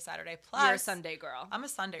the Friday, Saturday. Plus, you're a Sunday girl. I'm a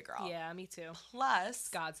Sunday girl. Yeah, me too. Plus, it's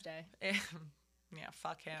God's day. Yeah,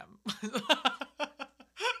 fuck him.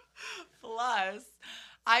 Plus,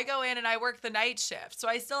 I go in and I work the night shift. So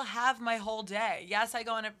I still have my whole day. Yes, I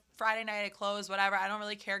go in a Friday night, I close, whatever. I don't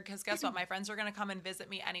really care because guess what? My friends are going to come and visit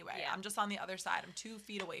me anyway. Yeah. I'm just on the other side. I'm 2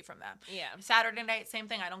 feet away from them. Yeah. Saturday night, same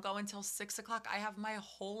thing. I don't go until 6 o'clock. I have my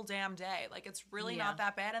whole damn day. Like, it's really not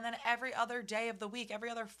that bad. And then every other day of the week, every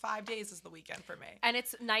other 5 days is the weekend for me. And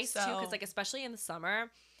it's nice, too, because, like, especially in the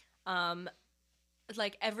summer,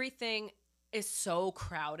 like, everything is so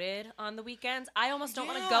crowded on the weekends. I almost don't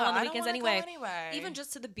want to go on the weekends anyway. Even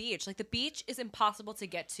just to the beach. Like, the beach is impossible to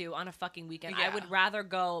get to on a fucking weekend. Yeah. I would rather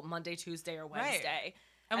go Monday, Tuesday, or Wednesday. Right.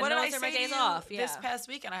 And what did I say to you off? This past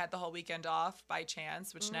weekend? I had the whole weekend off by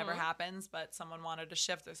chance, which never happens, but someone wanted a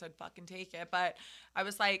shift. I said, fucking take it. But I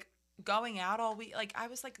was like, going out all week, like I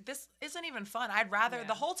was like, this isn't even fun. I'd rather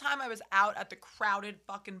the whole time I was out at the crowded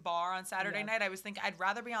fucking bar on Saturday night, I was thinking I'd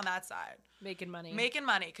rather be on that side making money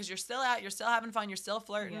because you're still out, you're still having fun, you're still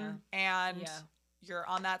flirting, and you're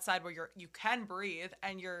on that side where you can breathe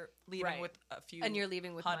and you're leaving with a few and you're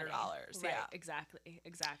leaving with $100. Right.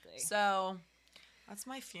 Exactly. So that's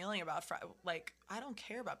my feeling about Friday. Like, I don't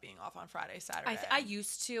care about being off on Friday, Saturday. I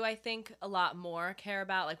used to, I think, a lot more care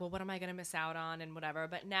about, like, well, what am I going to miss out on and whatever.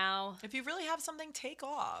 But now... if you really have something, take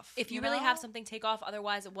off. If you really have something, take off.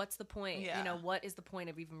 Otherwise, what's the point? Yeah. What is the point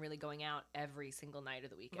of even really going out every single night of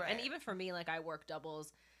the weekend? Right. And even for me, like, I work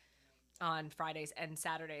doubles on Fridays and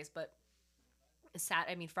Saturdays. But,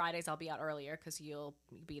 Fridays I'll be out earlier because you'll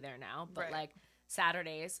be there now. But, like...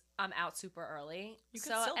 Saturdays, I'm out super early. You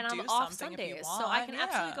can still and do I'm off something Sundays. if you want. So I can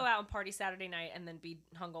absolutely go out and party Saturday night and then be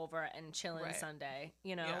hungover and chilling Sunday,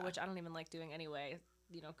 which I don't even like doing anyway,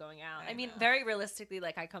 going out. I mean, very realistically,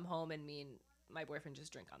 like I come home and me and my boyfriend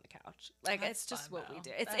just drink on the couch. Like it's just what we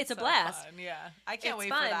do. It's a blast. Fun. Yeah. I can't wait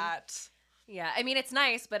for that. Yeah. I mean, it's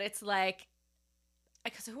nice, but it's like,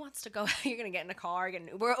 because who wants to go? You're gonna get in a car, get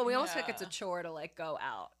we almost feel like it's a chore to like go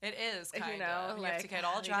out. It is kind of. You have to get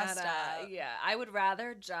all dressed up. Yeah, I would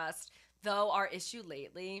rather just. Though our issue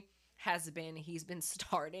lately has been he's been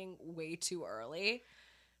starting way too early,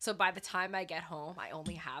 so by the time I get home, I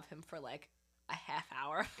only have him for like a half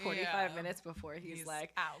hour, 45 minutes before he's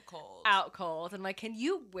like out cold. And like, can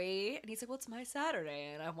you wait? And he's like, well, it's my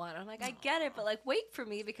Saturday and I'm like, I get it, but like wait for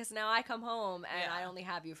me because now I come home and I only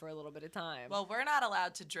have you for a little bit of time. Well, we're not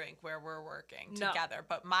allowed to drink where we're working together,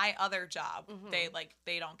 but my other job,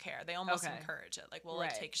 they don't care. They almost encourage it. Like we'll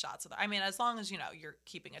like take shots with it. I mean, as long as you're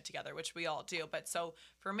keeping it together, which we all do. But so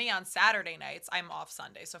for me on Saturday nights, I'm off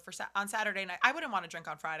Sunday. So on Saturday night, I wouldn't want to drink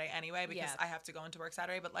on Friday anyway because I have to go into work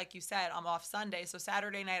Saturday. But like you said, I'm off Sunday. So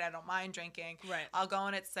Saturday night, I don't mind drinking. Right. I'll go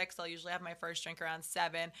in at 6. I'll usually have my first drink around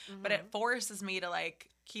 7. But it forces me to like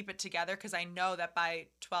keep it together because I know that by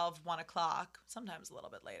 12, 1 o'clock, sometimes a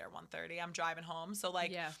little bit later, 1:30, I'm driving home. So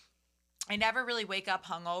like, I never really wake up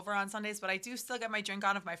hungover on Sundays, but I do still get my drink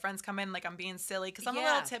on if my friends come in. Like I'm being silly because I'm a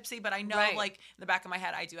little tipsy, but I know like in the back of my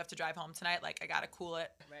head, I do have to drive home tonight. Like I got to cool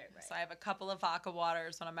it. Right. So I have a couple of vodka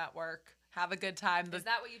waters when I'm at work. Have a good time. Is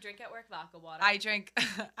that what you drink at work, vodka water? I drink,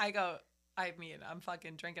 I'm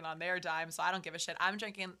fucking drinking on their dime, so I don't give a shit. I'm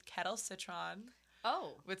drinking Kettle Citron.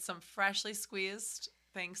 Oh. With some freshly squeezed,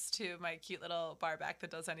 thanks to my cute little barback that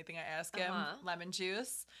does anything I ask him, lemon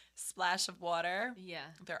juice, splash of water. Yeah.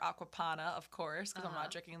 Their Aquapana, of course, because I'm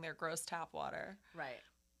not drinking their gross tap water. Right.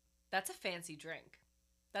 That's a fancy drink.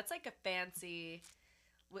 That's like a fancy...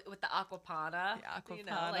 With the Aquapana,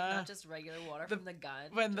 like not just regular water from the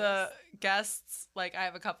gun. When the guests, like I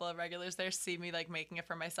have a couple of regulars there, see me like making it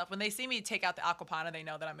for myself. When they see me take out the Aquapana, they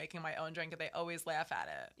know that I'm making my own drink, and they always laugh at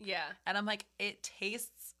it. Yeah. And I'm like, it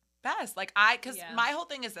tastes best. Like because my whole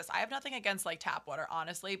thing is this: I have nothing against like tap water,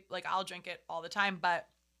 honestly. Like I'll drink it all the time, but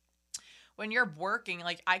when you're working,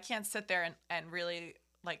 like I can't sit there and really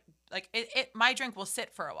like my drink will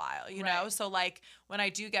sit for a while, you know? So like when I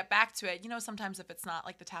do get back to it, sometimes if it's not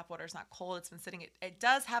like the tap water is not cold, it's been sitting, it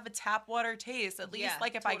does have a tap water taste, at least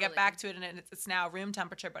like if I get back to it and it's now room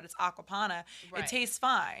temperature, but it's Aquapana, it tastes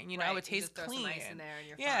fine, it tastes clean. Throw some ice in there and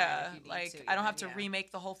you're fine if you need to, I don't have to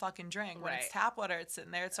remake the whole fucking drink. When it's tap water, it's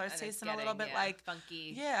sitting there, it starts tasting a little bit like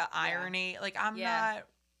funky. Irony. Like I'm not.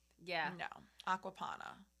 Yeah. No.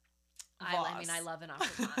 Aquapana. I mean, I love an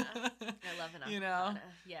Aquapana. I love an Aquapana.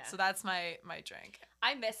 Yeah. So that's my drink.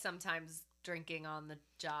 I miss sometimes drinking on the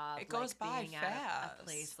job. It goes by being fast. At a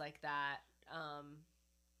place like that.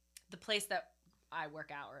 The place that I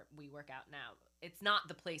work out or we work out now, it's not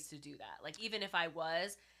the place to do that. Like even if I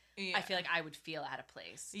was, I feel like I would feel out of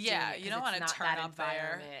place. Yeah, you don't want to turn up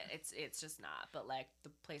there. It's just not. But like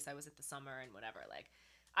the place I was at the summer and whatever, like.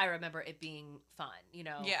 I remember it being fun,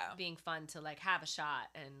 being fun to like have a shot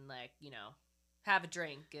and like, have a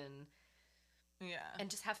drink and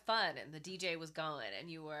just have fun. And the DJ was going and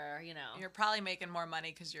you were, You're probably making more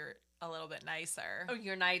money because you're a little bit nicer. Oh,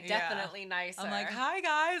 you're nice. Definitely nicer. I'm like, hi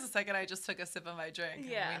guys. The second I just took a sip of my drink.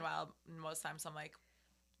 Yeah. And meanwhile, most times I'm like,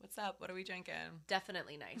 what's up? What are we drinking?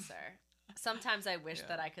 Definitely nicer. Sometimes I wish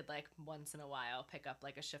that I could like once in a while pick up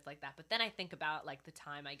like a shift like that. But then I think about like the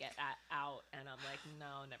time I get out and I'm like,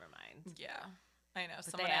 no, never mind. Yeah. I know. But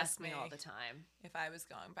someone they asked me all the time if I was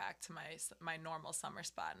going back to my normal summer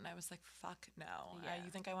spot. And I was like, fuck no. Yeah.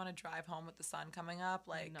 You think I want to drive home with the sun coming up?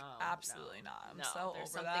 Like, no, absolutely not. I'm so over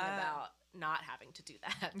there's something that. about not having to do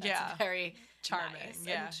that. That's very charming. Nice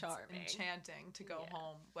and charming. Enchanting to go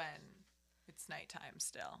home when it's nighttime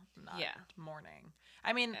still, not morning.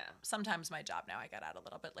 I mean, sometimes my job now I get out a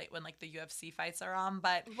little bit late when like the UFC fights are on,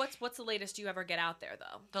 but what's the latest you ever get out there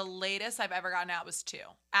though? The latest I've ever gotten out was 2.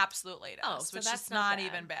 Absolute latest. Oh, so which that's is not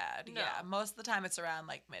even bad. No. Yeah. Most of the time it's around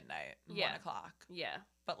like midnight, 1 o'clock. Yeah.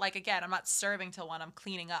 But like again, I'm not serving till 1, I'm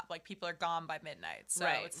cleaning up. Like people are gone by midnight. So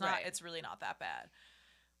it's really not that bad.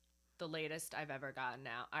 The latest I've ever gotten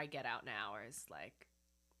out, I get out now is like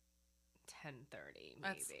 10:30 maybe.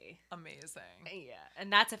 That's amazing. Yeah,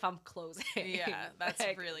 and that's if I'm closing. Yeah, that's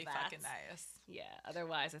like, really fucking nice. Yeah,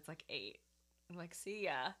 otherwise it's like 8. I'm like, see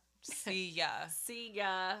ya. See ya. See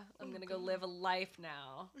ya. I'm gonna go live a life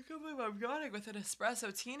now. I can't believe I'm yawning with an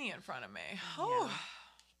espresso teeny in front of me.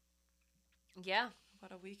 Yeah.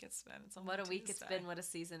 What a week it's been. What a week it's been. What a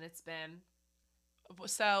season it's been.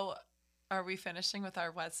 So, are we finishing with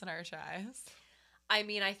our wets and our dries? I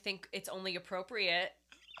mean, I think it's only appropriate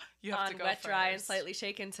you have on to go wet, first. dry, and slightly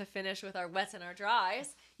shaken to finish with our wets and our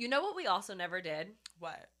dries. You know what we also never did?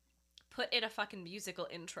 What? Put in a fucking musical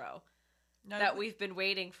intro No, that we've been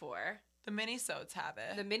waiting for. The minisodes have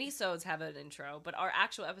it. The minisodes have an intro, but our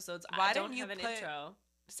actual episodes don't have an intro.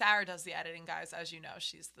 Sarah does the editing, guys. As you know,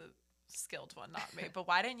 she's the skilled one, not me. But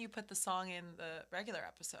why didn't you put the song in the regular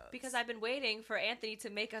episodes? Because I've been waiting for Anthony to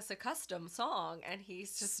make us a custom song, and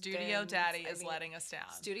he's just Studio Daddy is letting us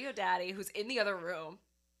down. Studio Daddy, who's in the other room.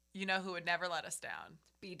 You know who would never let us down?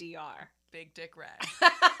 BDR. Big Dick Ray.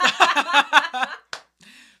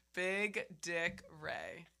 Big Dick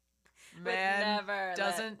Ray. Man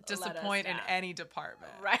doesn't disappoint in any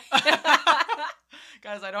department. Right.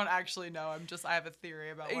 Guys, I don't actually know. I have a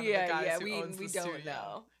theory about one of the guys who owns the studio. We don't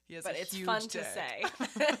know. He has but it's fun to say.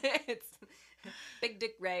 It's Big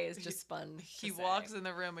Dick Ray is just fun. He walks in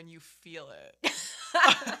the room and you feel it.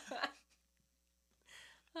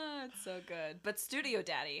 Oh, it's so good. But Studio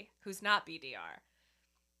Daddy, who's not BDR,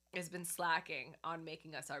 has been slacking on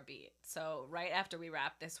making us our beat. So right after we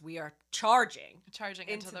wrap this, we are charging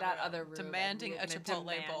into that other room, demanding a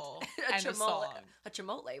Chipotle bowl and a song. A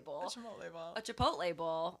Chipotle bowl. A Chipotle bowl. A Chipotle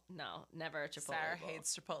bowl. No, never a Chipotle Sarah bowl.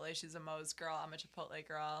 hates Chipotle. She's a Moe's girl. I'm a Chipotle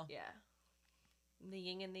girl. Yeah. The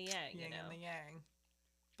yin and the yang, Yin and the yang.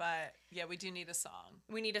 But yeah, we do need a song.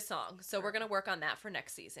 We need a song. So we're going to work on that for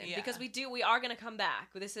next season. Yeah. Because we are going to come back.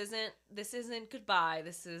 This isn't goodbye.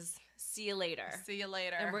 This is see you later. See you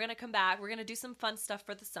later. And we're going to come back. We're going to do some fun stuff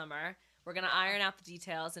for the summer. We're going to iron out the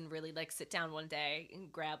details and really like sit down one day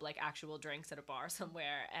and grab like actual drinks at a bar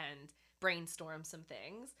somewhere and brainstorm some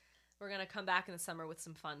things. We're going to come back in the summer with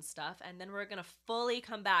some fun stuff. And then we're going to fully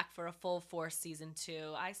come back for a full force season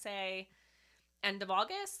 2. I say end of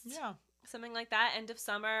August? Yeah. Something like that. End of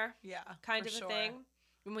summer. Yeah. Kind of a thing.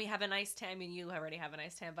 When we have a nice tan. I mean, you already have a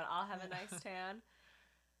nice tan, but I'll have a nice tan.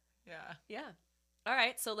 Yeah. Yeah. All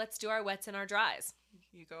right. So let's do our wets and our dries.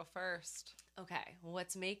 You go first. Okay.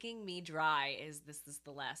 What's making me dry is this is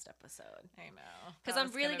the last episode. I know. Because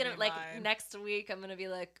I'm really going to like next week, I'm going to be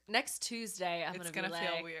like next Tuesday, I'm going to be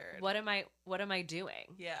like, feel weird. What am I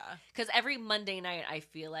doing? Yeah. Because every Monday night I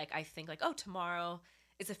think like, oh, tomorrow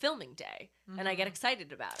it's a filming day, and I get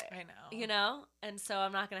excited about it. I know. You know? And so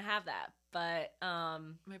I'm not going to have that. But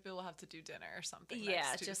maybe we'll have to do dinner or something. Yeah,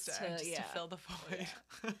 next Tuesday, just to fill the void.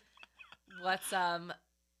 Yeah. What's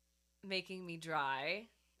making me dry?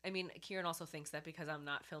 I mean, Kieran also thinks that because I'm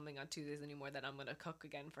not filming on Tuesdays anymore, that I'm going to cook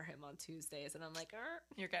again for him on Tuesdays. And I'm like,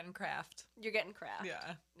 you're getting craft. You're getting craft.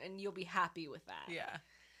 Yeah. And you'll be happy with that. Yeah.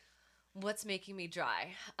 What's making me dry?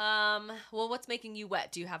 Well, what's making you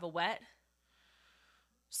wet? Do you have a wet?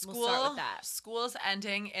 School, we'll start with that. School's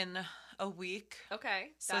ending in a week.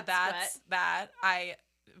 Okay. So that's that. I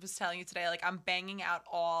was telling you today, like, I'm banging out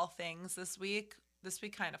all things this week. This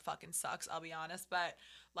week kind of fucking sucks, I'll be honest. But,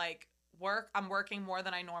 like, I'm working more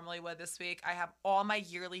than I normally would this week. I have all my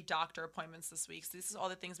yearly doctor appointments this week. So this is all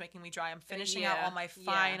the things making me dry. I'm finishing out all my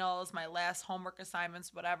finals, my last homework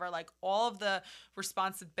assignments, whatever. Like, all of the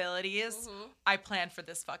responsibilities I planned for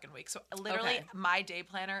this fucking week. So literally my day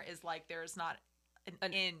planner is like there's not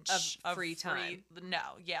an inch of free time.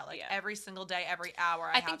 Every single day, every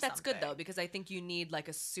hour I think that's something. good though, because I think you need like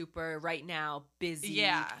a super right now busy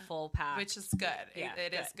full pack, which is good.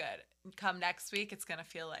 It is good. Come next week, it's gonna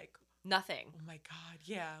feel like nothing. Oh my god,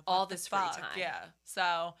 yeah. All this free time. Yeah.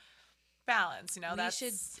 So balance, you know,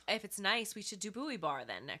 if it's nice, we should do Buoy Bar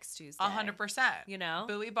then next Tuesday. 100%. You know?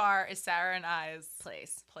 Buoy Bar is Sarah and I's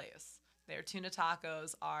place. Their tuna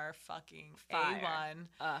tacos are fucking fire.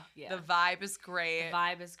 A1. Yeah. The vibe is great.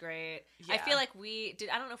 Yeah. I feel like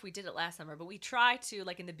I don't know if we did it last summer, but we try to,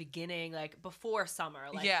 like, in the beginning, like, before summer,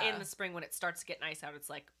 like, in the spring when it starts to get nice out, it's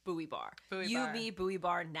like, Buoy Bar. Me, Buoy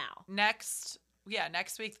Bar now. Next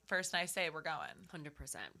week, first nice day, we're going.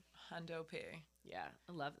 100%. Hundo P. Yeah,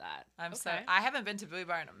 I love that. I haven't been to Buoy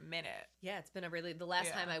Bar in a minute. Yeah, it's been the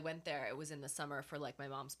last time I went there, it was in the summer for like my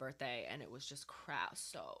mom's birthday, and it was just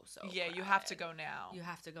so yeah, crowded. You have to go now.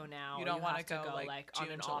 You don't want to go like June,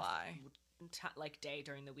 on an July. Like day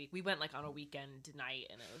during the week. We went like on a weekend night,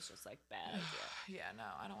 and it was just like bad idea. Yeah, no,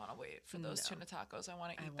 I don't want to wait for those tuna tacos. I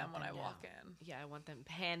want to eat them when I walk in. Yeah, I want them.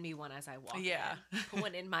 Hand me one as I walk in. Put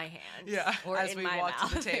one in my hand. Yeah, or as in we my walk mouth.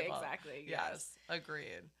 to the table. Exactly. Yes,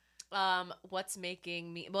 agreed. What's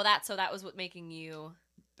making me that was what making you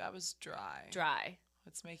that was dry.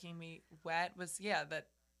 What's making me wet was that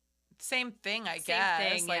same thing, I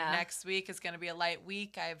guess. Next week is going to be a light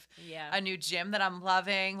week. I've a new gym that I'm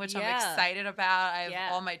loving, which I'm excited about. I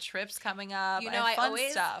have all my trips coming up. You know, I have fun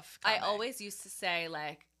stuff coming. I always used to say,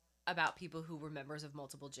 like, about people who were members of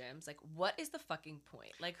multiple gyms. Like, what is the fucking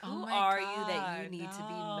point? Like, who are you that you need to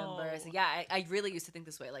be members? Yeah, I really used to think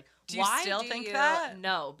this way. Like, do you still think that?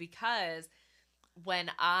 No, because when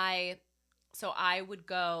I would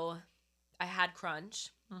go, I had Crunch,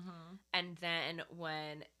 and then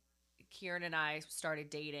when Kieran and I started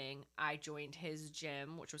dating, I joined his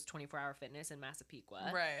gym, which was 24 Hour Fitness in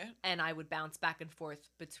Massapequa. Right. And I would bounce back and forth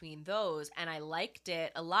between those. And I liked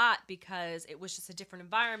it a lot because it was just a different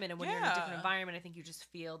environment. And when you're in a different environment, I think you just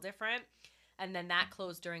feel different. And then that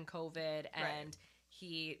closed during COVID. And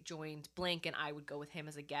he joined Blink, and I would go with him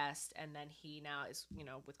as a guest. And then he now is,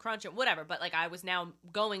 with Crunch and whatever. But, like, I was now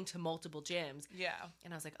going to multiple gyms. Yeah.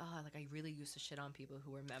 And I was like, I really used to shit on people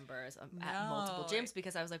who were members at multiple gyms,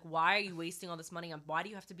 because I was like, why are you wasting all this money on, why do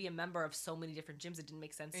you have to be a member of so many different gyms? It didn't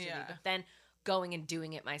make sense to me. But then going and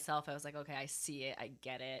doing it myself, I was like, okay, I see it. I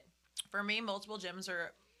get it. For me, multiple gyms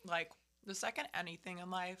are, like, the second anything in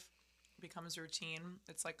life becomes routine,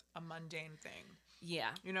 it's like a mundane thing.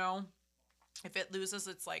 Yeah. If it loses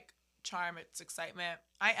its, like, charm, its excitement.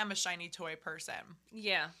 I am a shiny toy person.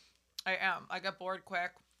 Yeah. I am. I get bored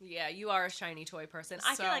quick. Yeah, you are a shiny toy person.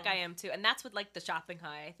 I feel like I am too. And that's what, like, the shopping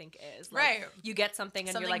high, I think, is. Like, right. You get something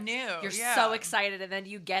and you're like, new. You're so excited, and then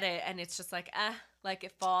you get it and it's just like, like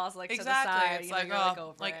it falls, like, to the side. It's like, you're like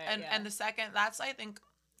over like, it. And the second, that's, I think,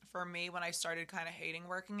 for me, when I started kind of hating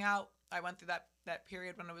working out, I went through that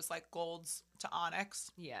period when it was, like, Golds to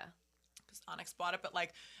Onyx. Yeah. Because Onyx bought it, but, like,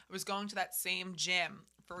 I was going to that same gym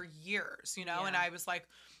for years, and I was like,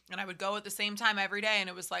 and I would go at the same time every day, and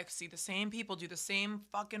it was like, see the same people do the same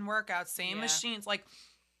fucking workouts, same machines, like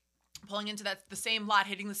pulling into the same lot,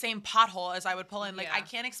 hitting the same pothole as I would pull in. Like, I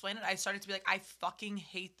can't explain it. I started to be like, I fucking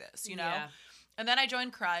hate this, Yeah. And then I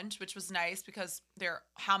joined Crunch, which was nice because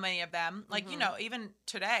how many of them? Like, even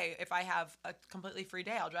today, if I have a completely free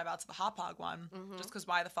day, I'll drive out to the Hop Hog one, just because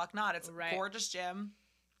why the fuck not? It's a gorgeous gym.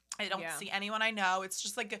 I don't see anyone I know. It's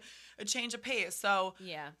just like a change of pace. So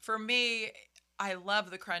for me, I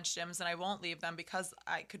love the Crunch gyms, and I won't leave them because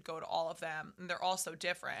I could go to all of them. And they're all so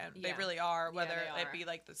different. Yeah. They really are, whether it be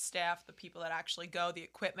like the staff, the people that actually go, the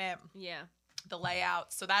equipment, the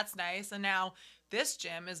layout. So that's nice. And now this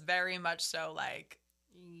gym is very much so like,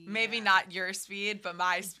 maybe not your speed, but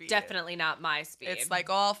my speed. Definitely not my speed. It's like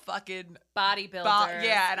all fucking bodybuilders.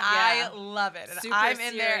 I love it. And super I'm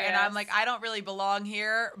in there, and I'm like, I don't really belong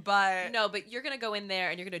here, but no, but you're gonna go in there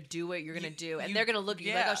and you're gonna do what you're gonna do, and they're gonna look at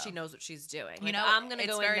you like, oh, she knows what she's doing. Like, I'm gonna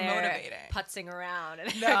go in there, motivating, putzing around,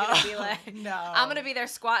 and they're gonna be like, I'm gonna be there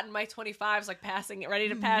squatting my 25s, like ready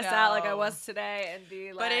to pass out, like I was today, and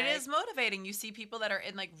be like. But it is motivating. You see people that are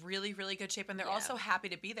in like really, really good shape, and they're also happy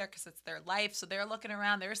to be there because it's their life. So they're looking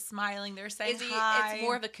around, they're smiling, they're saying hi. It's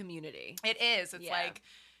more of a community. It is. It's like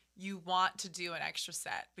you want to do an extra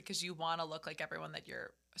set because you want to look like everyone that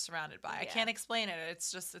you're surrounded by. I can't explain it.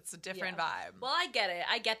 It's a different vibe. Well, I get it.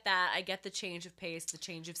 I get that. I get the change of pace, the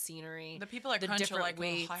change of scenery. The people at Crunch are like,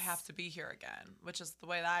 oh, I have to be here again, which is the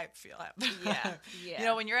way that I feel.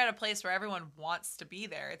 Yeah. When you're at a place where everyone wants to be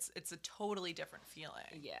there, it's a totally different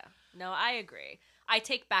feeling. Yeah. No, I agree. I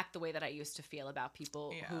take back the way that I used to feel about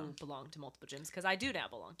people who belong to multiple gyms, because I do now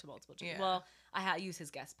belong to multiple gyms. Yeah. Well, I use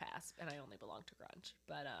his guest pass, and I only belong to Crunch.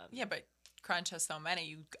 But but Crunch has so many,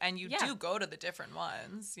 you do go to the different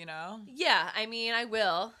ones, Yeah, I mean, I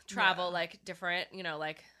will travel like different,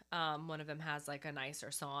 like one of them has like a nicer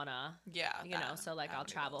sauna. Yeah. So like I'll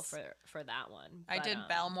travel for that one. I did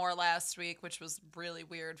Belmore last week, which was really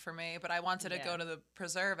weird for me, but I wanted to go to the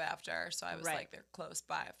Preserve after, so I was like, they're close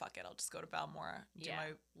by. Fuck it, I'll just go to Belmore, do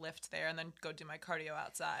my lift there, and then go do my cardio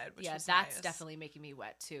outside, which was that's nice. Definitely making me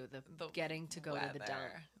wet too. The getting to go to the dump.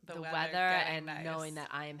 The weather and knowing that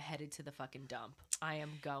I am headed to the fucking dump. I am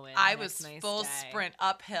going. I was full sprint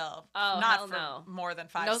uphill. Oh, not for more than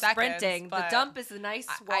 5 seconds. No sprinting. The dump is a nice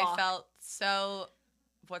walk. I felt so,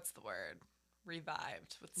 what's the word?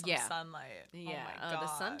 Revived with some sunlight. Yeah. Oh my God.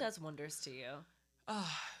 The sun does wonders to you.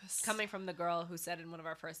 Oh, coming from the girl who said in one of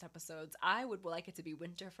our first episodes, I would like it to be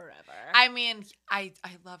winter forever. I mean, I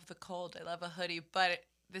love the cold. I love a hoodie, but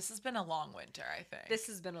this has been a long winter, I think. This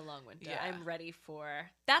has been a long winter. Yeah. I'm ready for...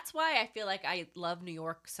 That's why I feel like I love New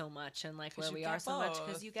York so much, and like where we are so much,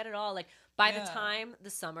 because you get it all. Like by the time the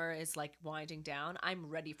summer is like winding down, I'm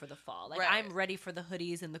ready for the fall. Like I'm ready for the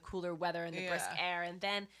hoodies and the cooler weather and the brisk air. And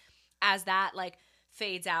then as that like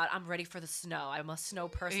fades out, I'm ready for the snow. I'm a snow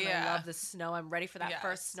person. I love the snow. I'm ready for that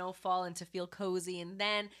first snowfall and to feel cozy. And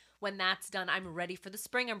then when that's done, I'm ready for the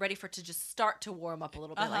spring. I'm ready for it to just start to warm up a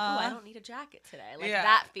little bit. Like, oh, I don't need a jacket today. Like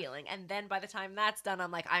that feeling. And then by the time that's done,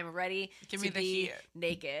 I'm like, I'm ready to be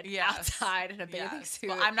naked outside in a bathing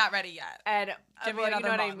suit. Well, I'm not ready yet. And give me another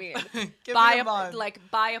month. What I mean? Give me a month.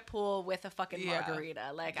 Buy a pool with a fucking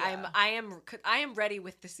margarita. Like I am ready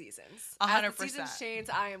with the seasons. 100%. As the seasons change,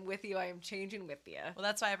 I am with you. I am changing with you. Well,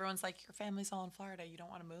 that's why everyone's like, your family's all in Florida. You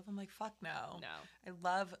don't want to move? I'm like, fuck no. No. I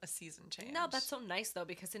love a season change. No, that's so nice though,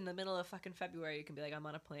 because in the middle of fucking February, you can be like, I'm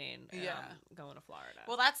on a plane and I'm going to Florida.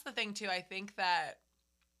 Well, that's the thing too. I think that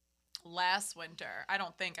last winter,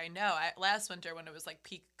 last winter when it was like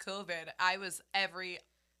peak COVID, I was every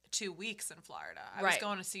 2 weeks in Florida. I was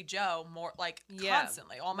going to see Joe more like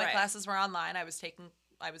constantly. All my classes were online. I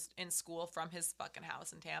was in school from his fucking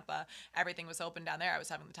house in Tampa. Everything was open down there. I was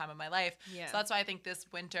having the time of my life. Yeah. So that's why I think this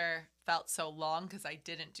winter felt so long, because I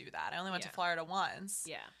didn't do that. I only went to Florida once.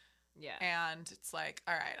 Yeah. Yeah. And it's like,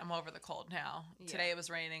 all right, I'm over the cold now. Yeah. Today it was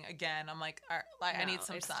raining again. I'm like, all right, I need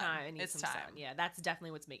some sun. I need some sun. Yeah, that's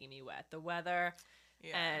definitely what's making me wet. The weather.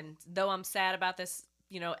 Yeah. And though I'm sad about this,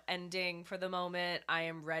 ending for the moment,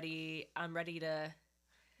 I'm ready to...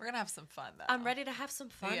 We're going to have some fun, though. I'm ready to have some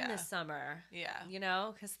fun this summer. Yeah.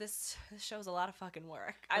 Because this show's a lot of fucking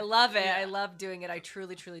work. I love it. I love doing it. I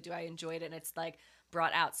truly, truly do. I enjoyed it. And it's like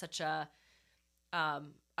brought out such a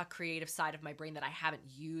creative side of my brain that I haven't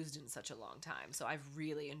used in such a long time. So I've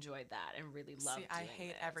really enjoyed that and really loved doing I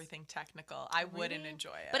hate everything technical. I wouldn't enjoy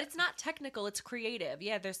it. But it's not technical, it's creative.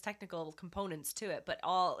 Yeah, there's technical components to it, but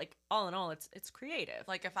all in all, it's creative.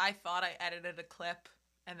 Like if I thought I edited a clip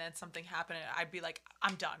and then something happened, I'd be like,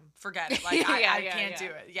 I'm done. Forget it. Like I can't do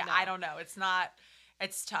it. Yeah, no. I don't know.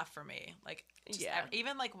 It's tough for me. Like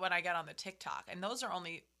even like when I get on the TikTok, and those are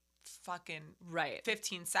only fucking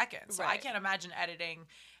 15 seconds. So I can't imagine editing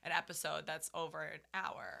an episode that's over an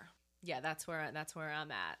hour. Yeah, that's where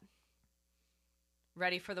I'm at.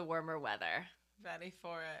 Ready for the warmer weather. Ready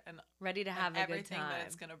for it, and ready to have a good time. Everything that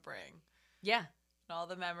it's gonna bring. Yeah, and all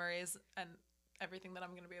the memories and everything that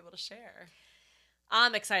I'm gonna be able to share.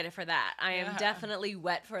 I'm excited for that. I am definitely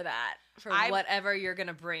wet for that. For whatever you're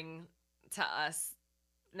gonna bring to us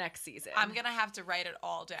next season. I'm gonna have to write it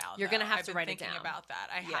all down. You're gonna have to write it down. Thinking about that.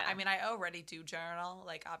 I mean, I already do journal.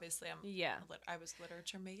 Like, obviously, I was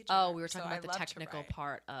literature major. Oh, we were talking about the technical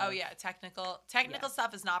part of. Oh yeah, technical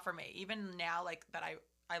stuff is not for me. Even now, like that,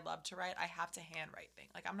 I love to write. I have to handwrite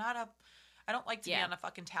things. Like, I don't like to be on a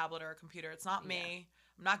fucking tablet or a computer. It's not me.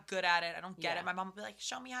 I'm not good at it. I don't get it. My mom will be like,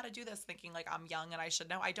 show me how to do this, thinking like I'm young and I should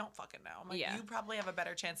know. I don't fucking know. I'm like, you probably have a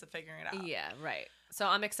better chance of figuring it out. Yeah, right. So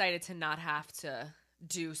I'm excited to not have to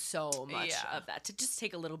do so much of that, to just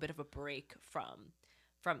take a little bit of a break from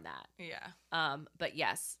that. Yeah. But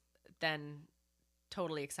yes, then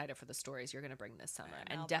totally excited for the stories you're going to bring this summer,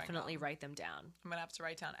 and definitely write them down. I'm going to have to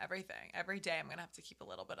write down everything. Every day I'm going to have to keep a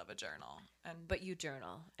little bit of a journal. But you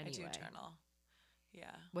journal anyway. I do journal. Yeah.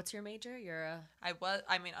 What's your major?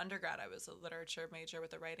 Undergrad, I was a literature major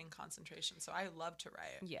with a writing concentration, so I love to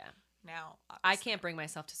write. Yeah. Now, I can't bring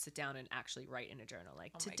myself to sit down and actually write in a journal.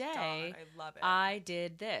 Like, today, God, I love it. I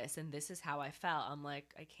did this, and this is how I felt. I'm like,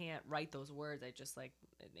 I can't write those words. I just, like,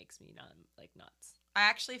 it makes me nuts. I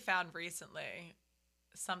actually found recently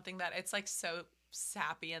something that it's, like, so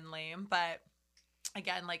sappy and lame, but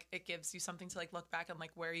again, like, it gives you something to, like, look back and,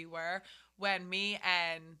 like, where you were when me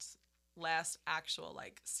and last actual,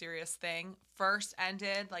 like, serious thing first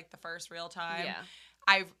ended, like, the first real time. Yeah.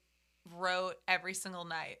 I wrote every single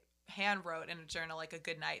night, hand wrote in a journal, like a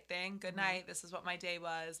good night thing. Good night, this is what my day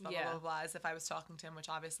was, blah, blah, blah, blah, as if I was talking to him, which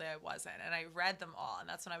obviously I wasn't. And I read them all, and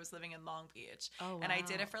that's when I was living in Long Beach. Oh, wow. And I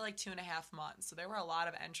did it for like 2.5 months. So there were a lot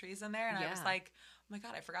of entries in there, and I was like, oh my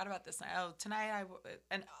God, I forgot about this night. Oh, tonight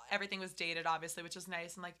and everything was dated, obviously, which is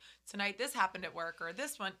nice. And like, tonight this happened at work, or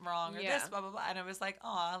this went wrong, or this, blah, blah, blah. And it was like,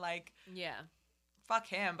 aw, like, fuck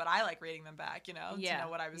him, but I like reading them back, to know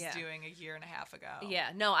what I was doing a year and a half ago.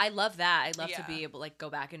 Yeah, no, I love that. I love to be able to, like, go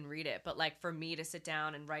back and read it. But, like, for me to sit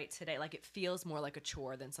down and write today, like, it feels more like a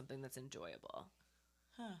chore than something that's enjoyable.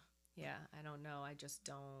 Huh. Yeah, I don't know. I just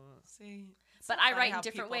don't. See? But I write in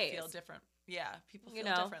different ways. Feel different. Yeah, people feel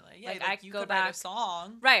differently. Yeah, like I you go could back, write a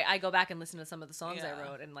song. Right, I go back and listen to some of the songs I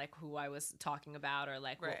wrote and, like, who I was talking about, or,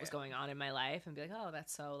 like, what was going on in my life, and be like, oh,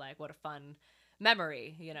 that's so, like, what a fun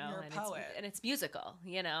memory, You're a poet. It's musical,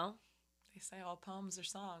 They say all poems are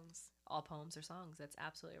songs. All poems are songs. That's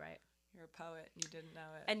absolutely right. You're a poet. You didn't know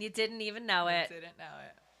it. And you didn't even know it. Didn't know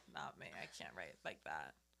it. Not me. I can't write like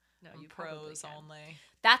that. No, I'm you prose only.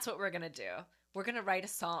 That's what we're gonna do. We're gonna write a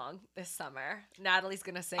song this summer. Natalie's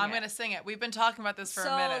gonna sing it. I'm gonna sing it. We've been talking about this for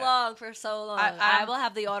a minute. For so long. I will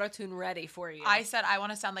have the auto-tune ready for you. I said I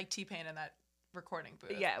want to sound like T-Pain in that recording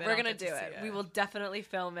booth. Yeah, we're going to do it. We will definitely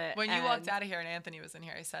film it. When you walked out of here and Anthony was in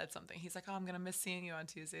here, I said something. He's like, oh, I'm going to miss seeing you on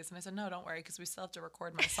Tuesdays. And I said, no, don't worry, because we still have to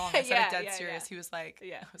record my song. I said it dead serious. He was like,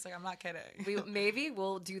 I was like, I'm not kidding. Maybe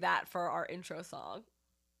we'll do that for our intro song.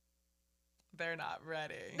 They're not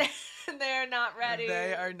ready. They're not ready.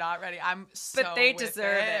 They are not ready. But they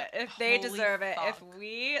deserve it. If they deserve it. If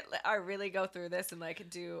we are really go through this and like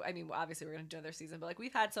do, I mean, obviously we're gonna do another season, but like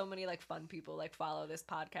we've had so many like fun people like follow this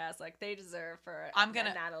podcast. Like they deserve for a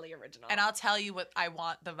Natalie original. And I'll tell you what I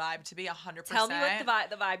want the vibe to be 100%. Tell me what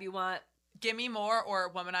the vibe you want. Gimme More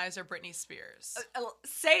or Womanizer Britney Spears.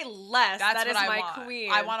 Say less. That is my queen.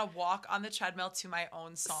 I want to walk on the treadmill to my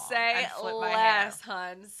own song. Say and flip less, my hair.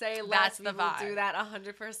 hun. Say less. That's we the will vibe. do that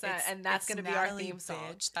 100%. And that's going to be our theme song.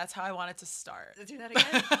 Bitch. That's how I want it to start. Do that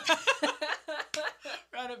again?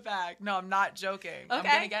 Run it back. No, I'm not joking. Okay. I'm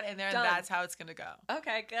going to get in there and that's how it's going to go.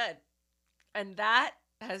 Okay, good. And that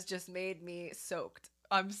has just made me soaked.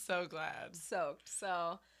 I'm so glad. Soaked.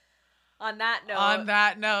 So... On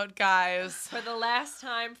that note, guys. For the last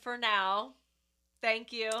time for now,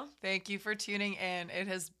 thank you. Thank you for tuning in. It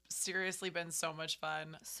has seriously been so much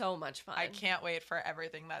fun. So much fun. I can't wait for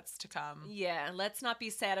everything that's to come. Yeah, let's not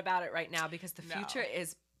be sad about it right now because the future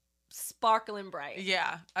is sparkling bright.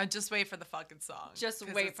 Yeah, just wait for the fucking song. Just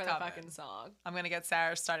wait for the fucking song. I'm going to get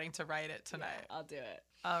Sarah starting to write it tonight. Yeah, I'll do it.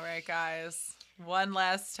 All right, guys. One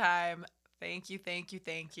last time. Thank you, thank you,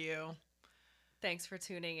 thank you. Thanks for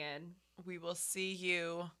tuning in. We will see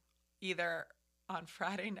you either on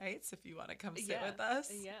Friday nights if you want to come sit with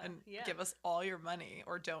us and give us all your money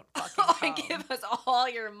or don't fucking come. Give us all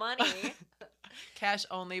your money. Cash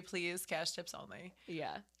only, please. Cash tips only.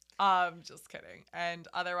 Yeah. Just kidding. And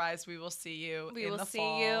otherwise, we will see you in the fall. We will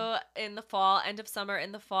see you in the fall, end of summer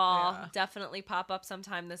in the fall. Yeah. Definitely pop up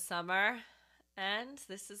sometime this summer. And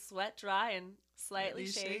this is Sweat Dry and Slightly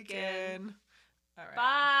Shaken. All right.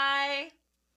 Bye.